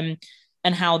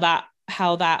how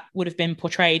that would have been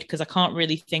portrayed, because I can't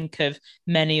really think of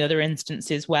many other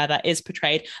instances where that is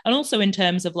portrayed. And also in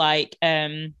terms of like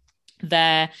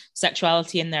their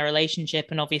sexuality in their relationship,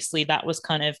 and obviously that was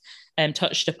kind of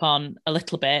touched upon a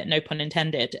little bit, no pun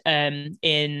intended,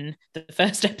 in the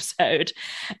first episode.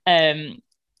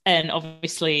 And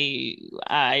obviously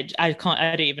I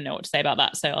don't even know what to say about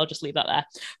that, so I'll just leave that there.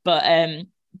 But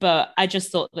I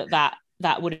just thought that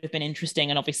that would have been interesting.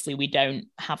 And obviously we don't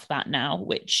have that now,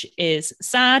 which is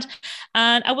sad.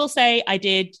 And I will say I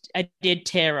did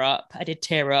tear up. I did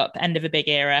tear up, end of a big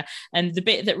era. And the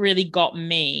bit that really got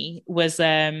me was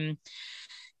when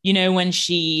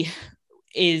she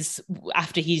is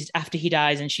after he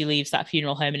dies and she leaves that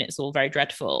funeral home and it's all very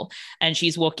dreadful, and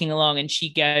she's walking along and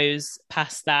she goes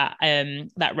past that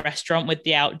restaurant with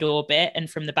the outdoor bit, and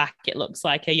from the back it looks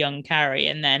like a young Carrie,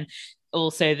 and then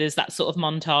also there's that sort of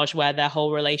montage where their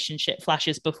whole relationship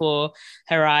flashes before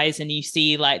her eyes, and you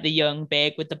see like the young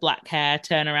Big with the black hair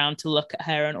turn around to look at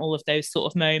her, and all of those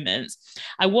sort of moments.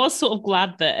 I was sort of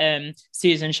glad that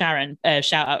Susan Sharon,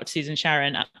 shout out to Susan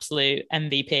Sharon, absolute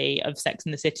MVP of Sex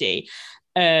and the City,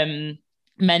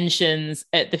 mentions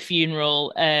at the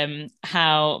funeral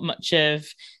how much of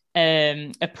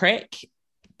a prick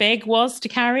Big was to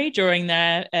Carrie during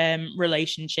their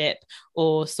relationship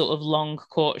or sort of long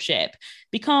courtship,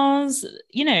 because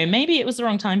maybe it was the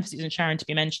wrong time for Susan Sharon to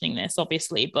be mentioning this,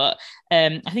 obviously, but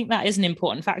I think that is an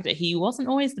important factor. He wasn't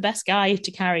always the best guy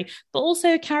to Carrie, but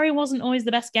also Carrie wasn't always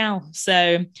the best gal,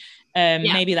 so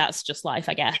maybe that's just life,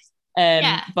 I guess.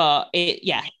 But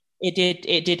it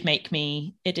did make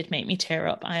me tear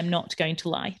up. I am not going to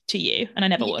lie to you, and I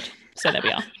never would. So there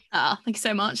we are. Thank you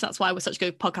so much. That's why we're such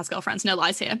good podcast girlfriends. No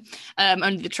lies here.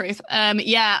 Only the truth. I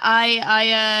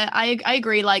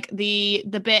agree. Like the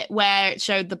bit where it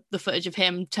showed the footage of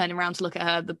him turning around to look at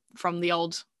her from the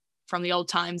old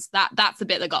times. That's the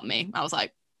bit that got me. I was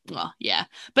like, well, yeah,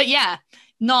 but yeah,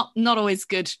 not always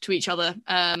good to each other,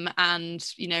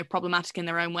 and problematic in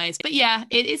their own ways. But yeah,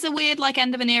 it is a weird like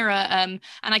end of an era, and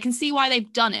I can see why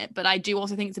they've done it, but I do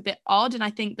also think it's a bit odd, and I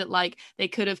think that like they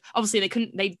could have, obviously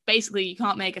they basically, you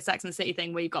can't make a Sex and the City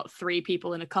thing where you've got 3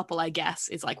 people in a couple, I guess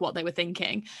is like what they were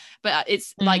thinking, but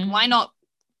it's like, why not,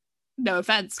 no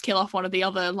offense, kill off one of the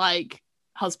other like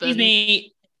husbands? Excuse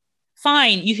me.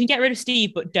 Fine, you can get rid of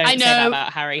Steve, but don't say that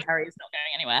about Harry. Harry is not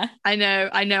going anywhere. I know.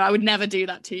 I would never do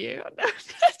that to you.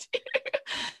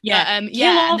 Yeah,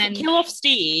 kill off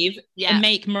Steve and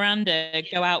make Miranda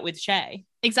go out with Shay.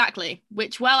 Exactly.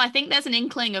 Which, well, I think there's an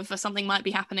inkling of something might be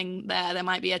happening there. There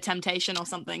might be a temptation or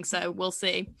something. So we'll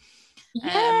see.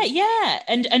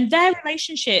 And their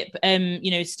relationship,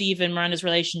 Steve and Miranda's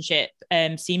relationship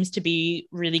seems to be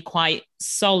really quite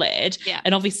solid,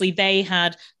 and obviously they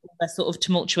had a sort of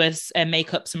tumultuous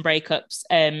makeups and breakups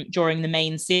during the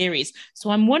main series,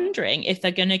 so I'm wondering if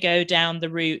they're going to go down the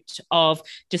route of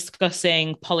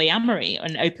discussing polyamory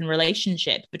and open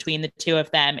relationship between the two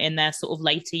of them in their sort of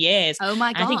later years. Oh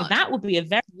my god, I think that would be a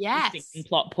very interesting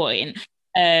plot point,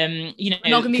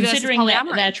 considering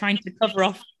that they're trying to cover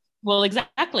off. Well,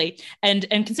 exactly. And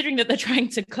considering that they're trying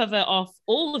to cover off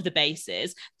all of the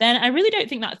bases, then I really don't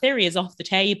think that theory is off the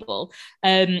table.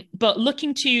 But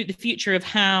looking to the future of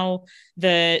how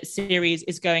the series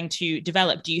is going to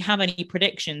develop, do you have any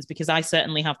predictions? Because I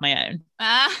certainly have my own.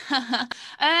 I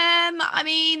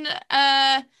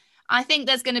think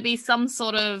there's going to be some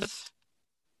sort of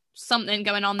something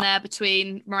going on there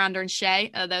between Miranda and Shay.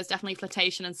 There's definitely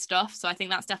flirtation and stuff, so I think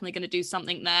that's definitely going to do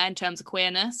something there in terms of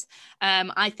queerness.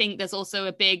 I think there's also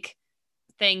a big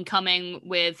thing coming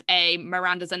with a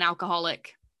Miranda's an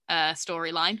alcoholic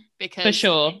storyline, because for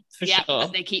sure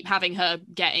they keep having her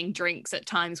getting drinks at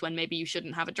times when maybe you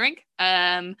shouldn't have a drink.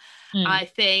 I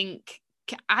think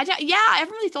I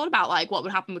haven't really thought about like what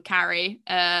would happen with Carrie,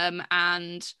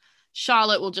 and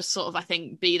Charlotte will just sort of, I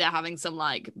think, be there having some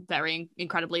like very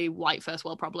incredibly white first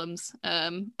world problems.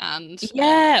 Charlotte's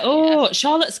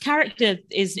character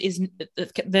is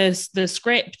the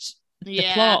script, the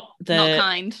plot, not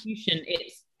kind.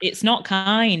 It's not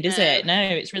kind, is it? No,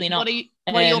 it's really not.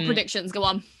 What are your predictions? Go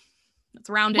on. Let's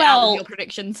round it out with your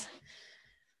predictions.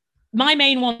 My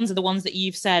main ones are the ones that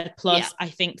you've said. Plus, I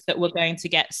think that we're going to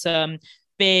get some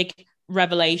big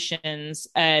revelations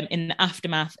in the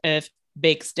aftermath of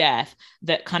Big's death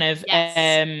that kind of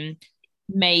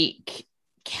make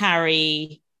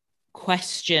Carrie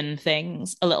question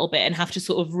things a little bit and have to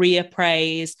sort of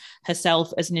reappraise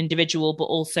herself as an individual, but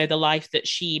also the life that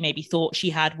she maybe thought she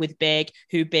had with Big,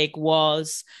 who Big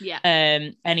was,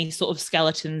 any sort of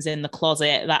skeletons in the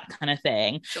closet, that kind of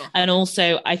thing. Sure. And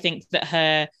also I think that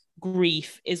her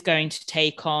grief is going to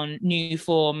take on new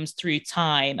forms through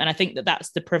time, and I think that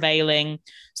that's the prevailing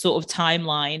sort of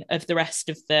timeline of the rest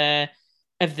of the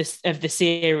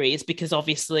series, because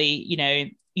obviously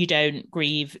you don't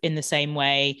grieve in the same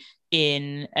way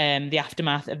in the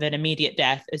aftermath of an immediate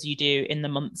death as you do in the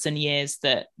months and years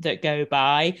that go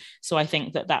by. So I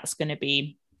think that that's going to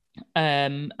be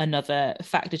another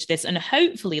factor to this. And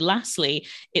hopefully, lastly,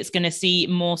 it's going to see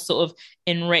more sort of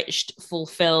enriched,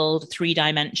 fulfilled,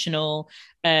 three-dimensional,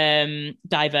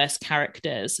 diverse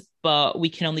characters. But we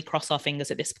can only cross our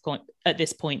fingers at this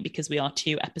point because we are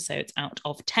 2 episodes out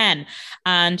of 10.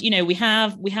 And we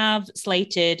have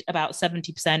slated about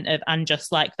 70% of And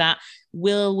Just Like That.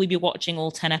 Will we be watching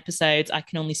all 10 episodes? I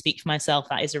can only speak for myself.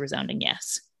 That is a resounding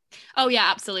yes. Oh yeah,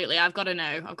 absolutely. I've got to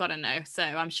know. So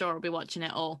I'm sure I'll be watching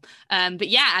it all. But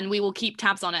yeah, and we will keep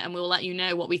tabs on it and we will let you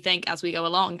know what we think as we go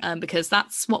along, because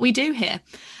that's what we do here.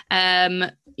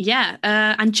 And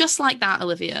just like that,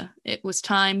 Olivia, it was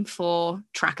time for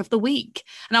track of the week.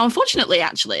 Now, unfortunately,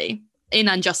 actually, in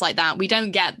And Just Like That, we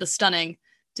don't get the stunning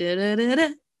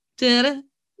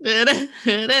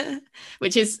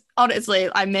which is honestly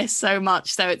I miss so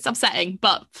much. So it's upsetting,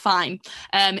 but fine.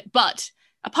 But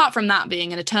apart from that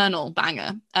being an eternal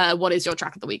banger, what is your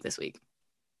track of the week this week?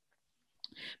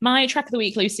 My track of the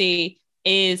week, Lucy,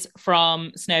 is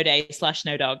from Snow Day /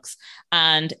 Snow Dogs.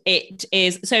 And it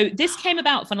is, so this came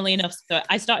about, funnily enough, so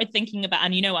I started thinking about,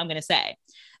 and you know what I'm going to say.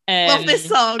 Love this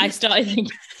song. I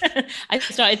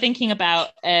started thinking about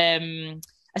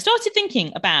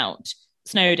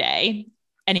Snow Day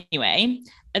anyway.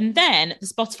 And then the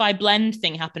Spotify blend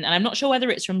thing happened. And I'm not sure whether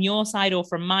it's from your side or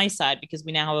from my side, because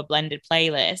we now have a blended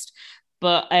playlist.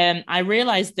 But I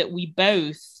realized that we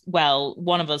both, well,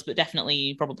 one of us, but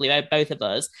definitely probably both of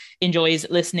us, enjoys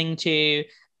listening to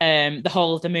The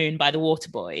Whole of the Moon by the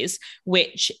Waterboys,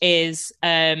 which is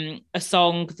a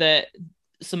song that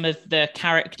some of the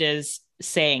characters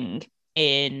sing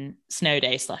in Snow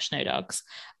Day / Snow Dogs.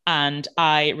 And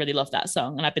I really love that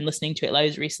song. And I've been listening to it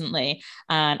loads recently.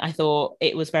 And I thought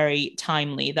it was very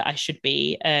timely that I should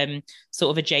be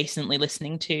sort of adjacently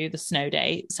listening to the Snow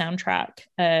Day soundtrack,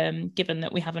 given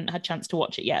that we haven't had a chance to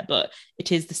watch it yet. But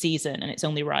it is the season and it's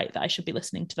only right that I should be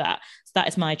listening to that. So that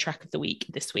is my track of the week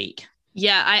this week.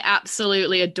 Yeah, I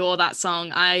absolutely adore that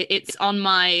song. It's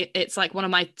like one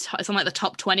of my, it's on like the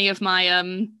top 20 of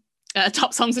my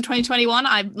top songs of 2021.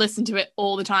 I listen to it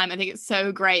all the time. I think it's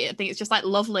so great. I think it's just like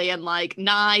lovely and like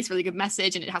nice, really good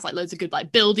message, and it has like loads of good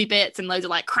like buildy bits and loads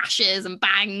of like crashes and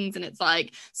bangs, and it's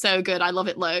like so good. I love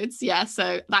it loads. Yeah,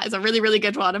 so that is a really, really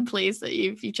good one. I'm pleased that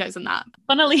you've chosen that.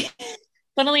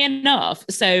 Funnily enough,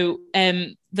 so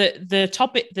the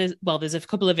topic, there's a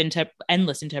couple of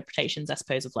endless interpretations, I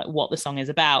suppose, of like what the song is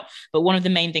about. But one of the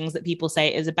main things that people say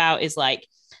it is about is like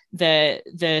the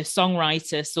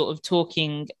songwriter sort of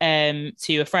talking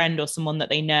to a friend or someone that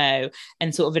they know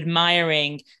and sort of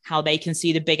admiring how they can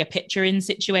see the bigger picture in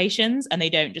situations, and they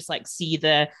don't just like see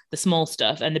the small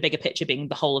stuff, and the bigger picture being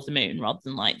the whole of the moon rather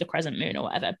than like the crescent moon or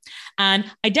whatever. And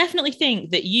I definitely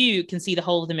think that you can see the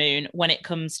whole of the moon when it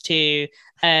comes to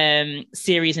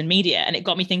series and media. And it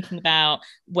got me thinking about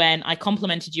when I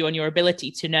complimented you on your ability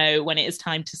to know when it is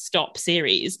time to stop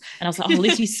series, and I was like, oh,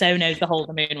 Lucy so knows the whole of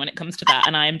the moon when it comes to that,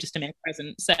 and I am just a mere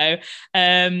present. So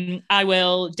I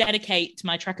will dedicate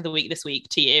my track of the week this week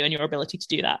to you and your ability to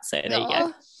do that. So there you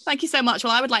go. Thank you so much.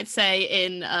 Well, I would like to say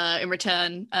in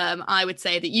return, I would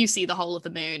say that you see the whole of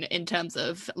the moon in terms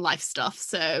of life stuff.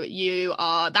 So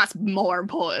that's more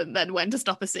important than when to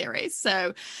stop a series.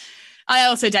 So I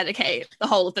also dedicate the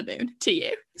whole of the moon to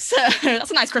you. So that's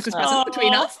a nice Christmas present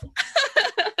between us.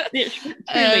 It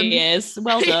really is.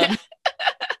 Well done.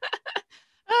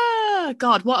 Oh,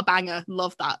 God, what a banger.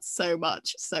 Love that so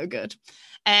much. So good.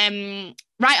 Right,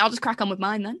 I'll just crack on with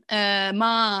mine then.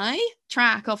 My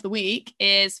track of the week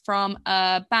is from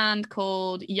a band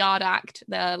called Yard Act.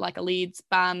 They're like a Leeds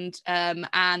band,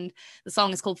 and the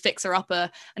song is called Fixer Upper.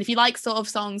 And if you like sort of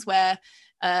songs where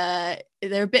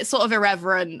they're a bit sort of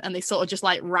irreverent and they sort of just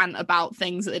like rant about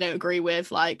things that they don't agree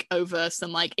with, like over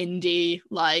some like indie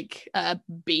like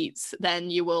beats, then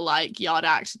you will like Yard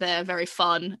Act. They're very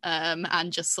fun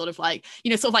and just sort of like,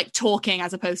 sort of like talking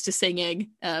as opposed to singing,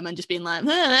 and just being like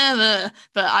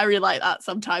but I really like that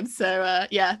sometimes. So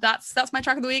yeah, that's my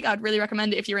track of the week. I'd really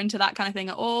recommend it if you're into that kind of thing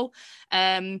at all.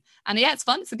 And yeah, it's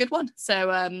fun, it's a good one.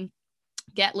 So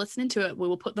get listening to it. We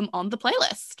will put them on the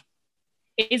playlist.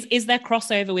 Is there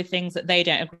crossover with things that they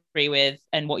don't agree with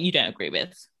and what you don't agree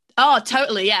with? Oh,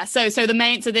 totally. Yeah. So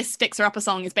this Fixer Upper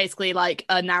song is basically like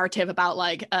a narrative about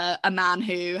like a man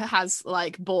who has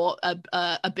like bought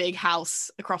a big house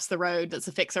across the road that's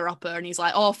a fixer upper, and he's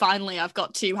like, oh, finally I've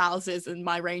got 2 houses and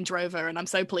my Range Rover and I'm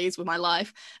so pleased with my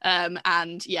life.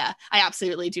 And yeah, I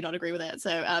absolutely do not agree with it.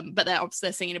 So but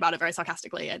they're singing about it very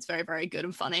sarcastically. It's very, very good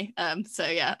and funny. So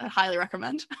yeah, I highly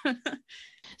recommend.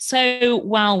 So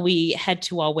while we head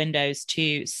to our windows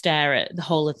to stare at the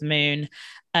whole of the moon,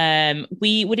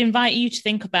 we would invite you to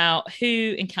think about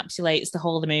who encapsulates the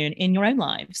whole of the moon in your own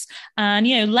lives. And,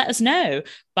 let us know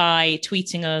by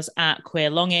tweeting us at Queer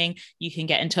Longing. You can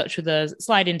get in touch with us,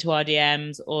 slide into our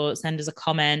DMs, or send us a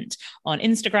comment on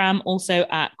Instagram, also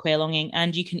at Queer Longing.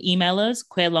 And you can email us,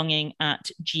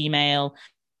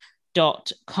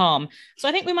 queerlonging@gmail.com. So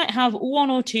I think we might have one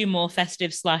or two more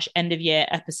festive / end of year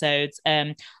episodes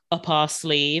up our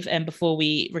sleeve and before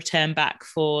we return back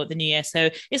for the new year. So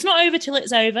it's not over till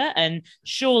it's over, and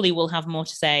surely we'll have more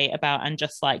to say about And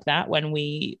Just Like That when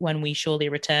we surely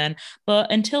return.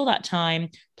 But until that time,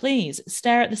 please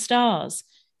stare at the stars,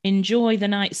 enjoy the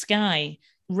night sky,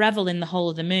 revel in the whole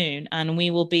of the moon, and we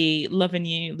will be loving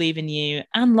you, leaving you,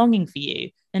 and longing for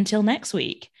you until next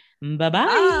week. Bye-bye.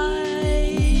 Bye.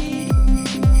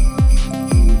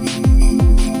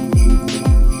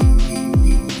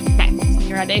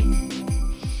 Ready?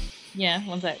 Yeah,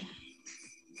 one sec.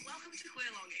 Welcome to Queer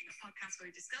Longing, a podcast where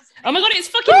we discuss. Oh my god, it's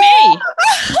fucking me!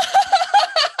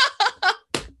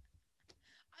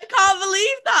 I can't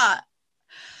believe that.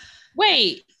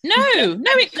 Wait, no,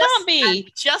 it can't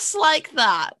be. Just like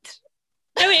that.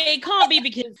 No, it can't be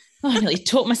because I nearly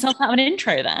taught myself out of an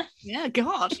intro there. Yeah,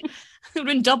 God. It would have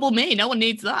been double me. No one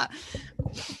needs that.